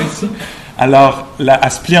faire ça ici. Alors,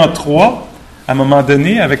 elle se plie en 3, à un moment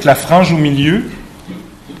donné, avec la frange au milieu,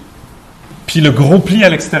 puis le gros pli à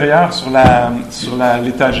l'extérieur sur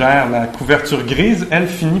l'étagère, la couverture grise, elle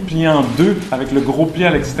finit pliée en 2 avec le gros pli à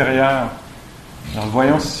l'extérieur. Alors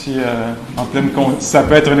voyons si ça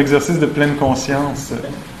peut être un exercice de pleine conscience.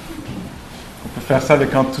 On peut faire ça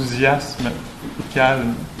avec enthousiasme,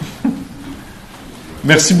 calme.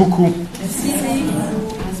 Merci beaucoup. Merci. À la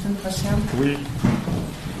semaine prochaine. Oui.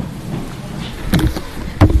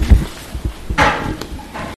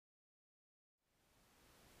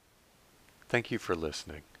 Thank you for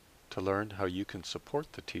listening. To learn how you can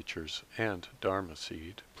support the teachers and Dharma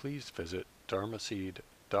Seed, please visit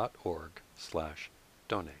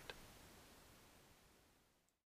dharmaseed.org/donate.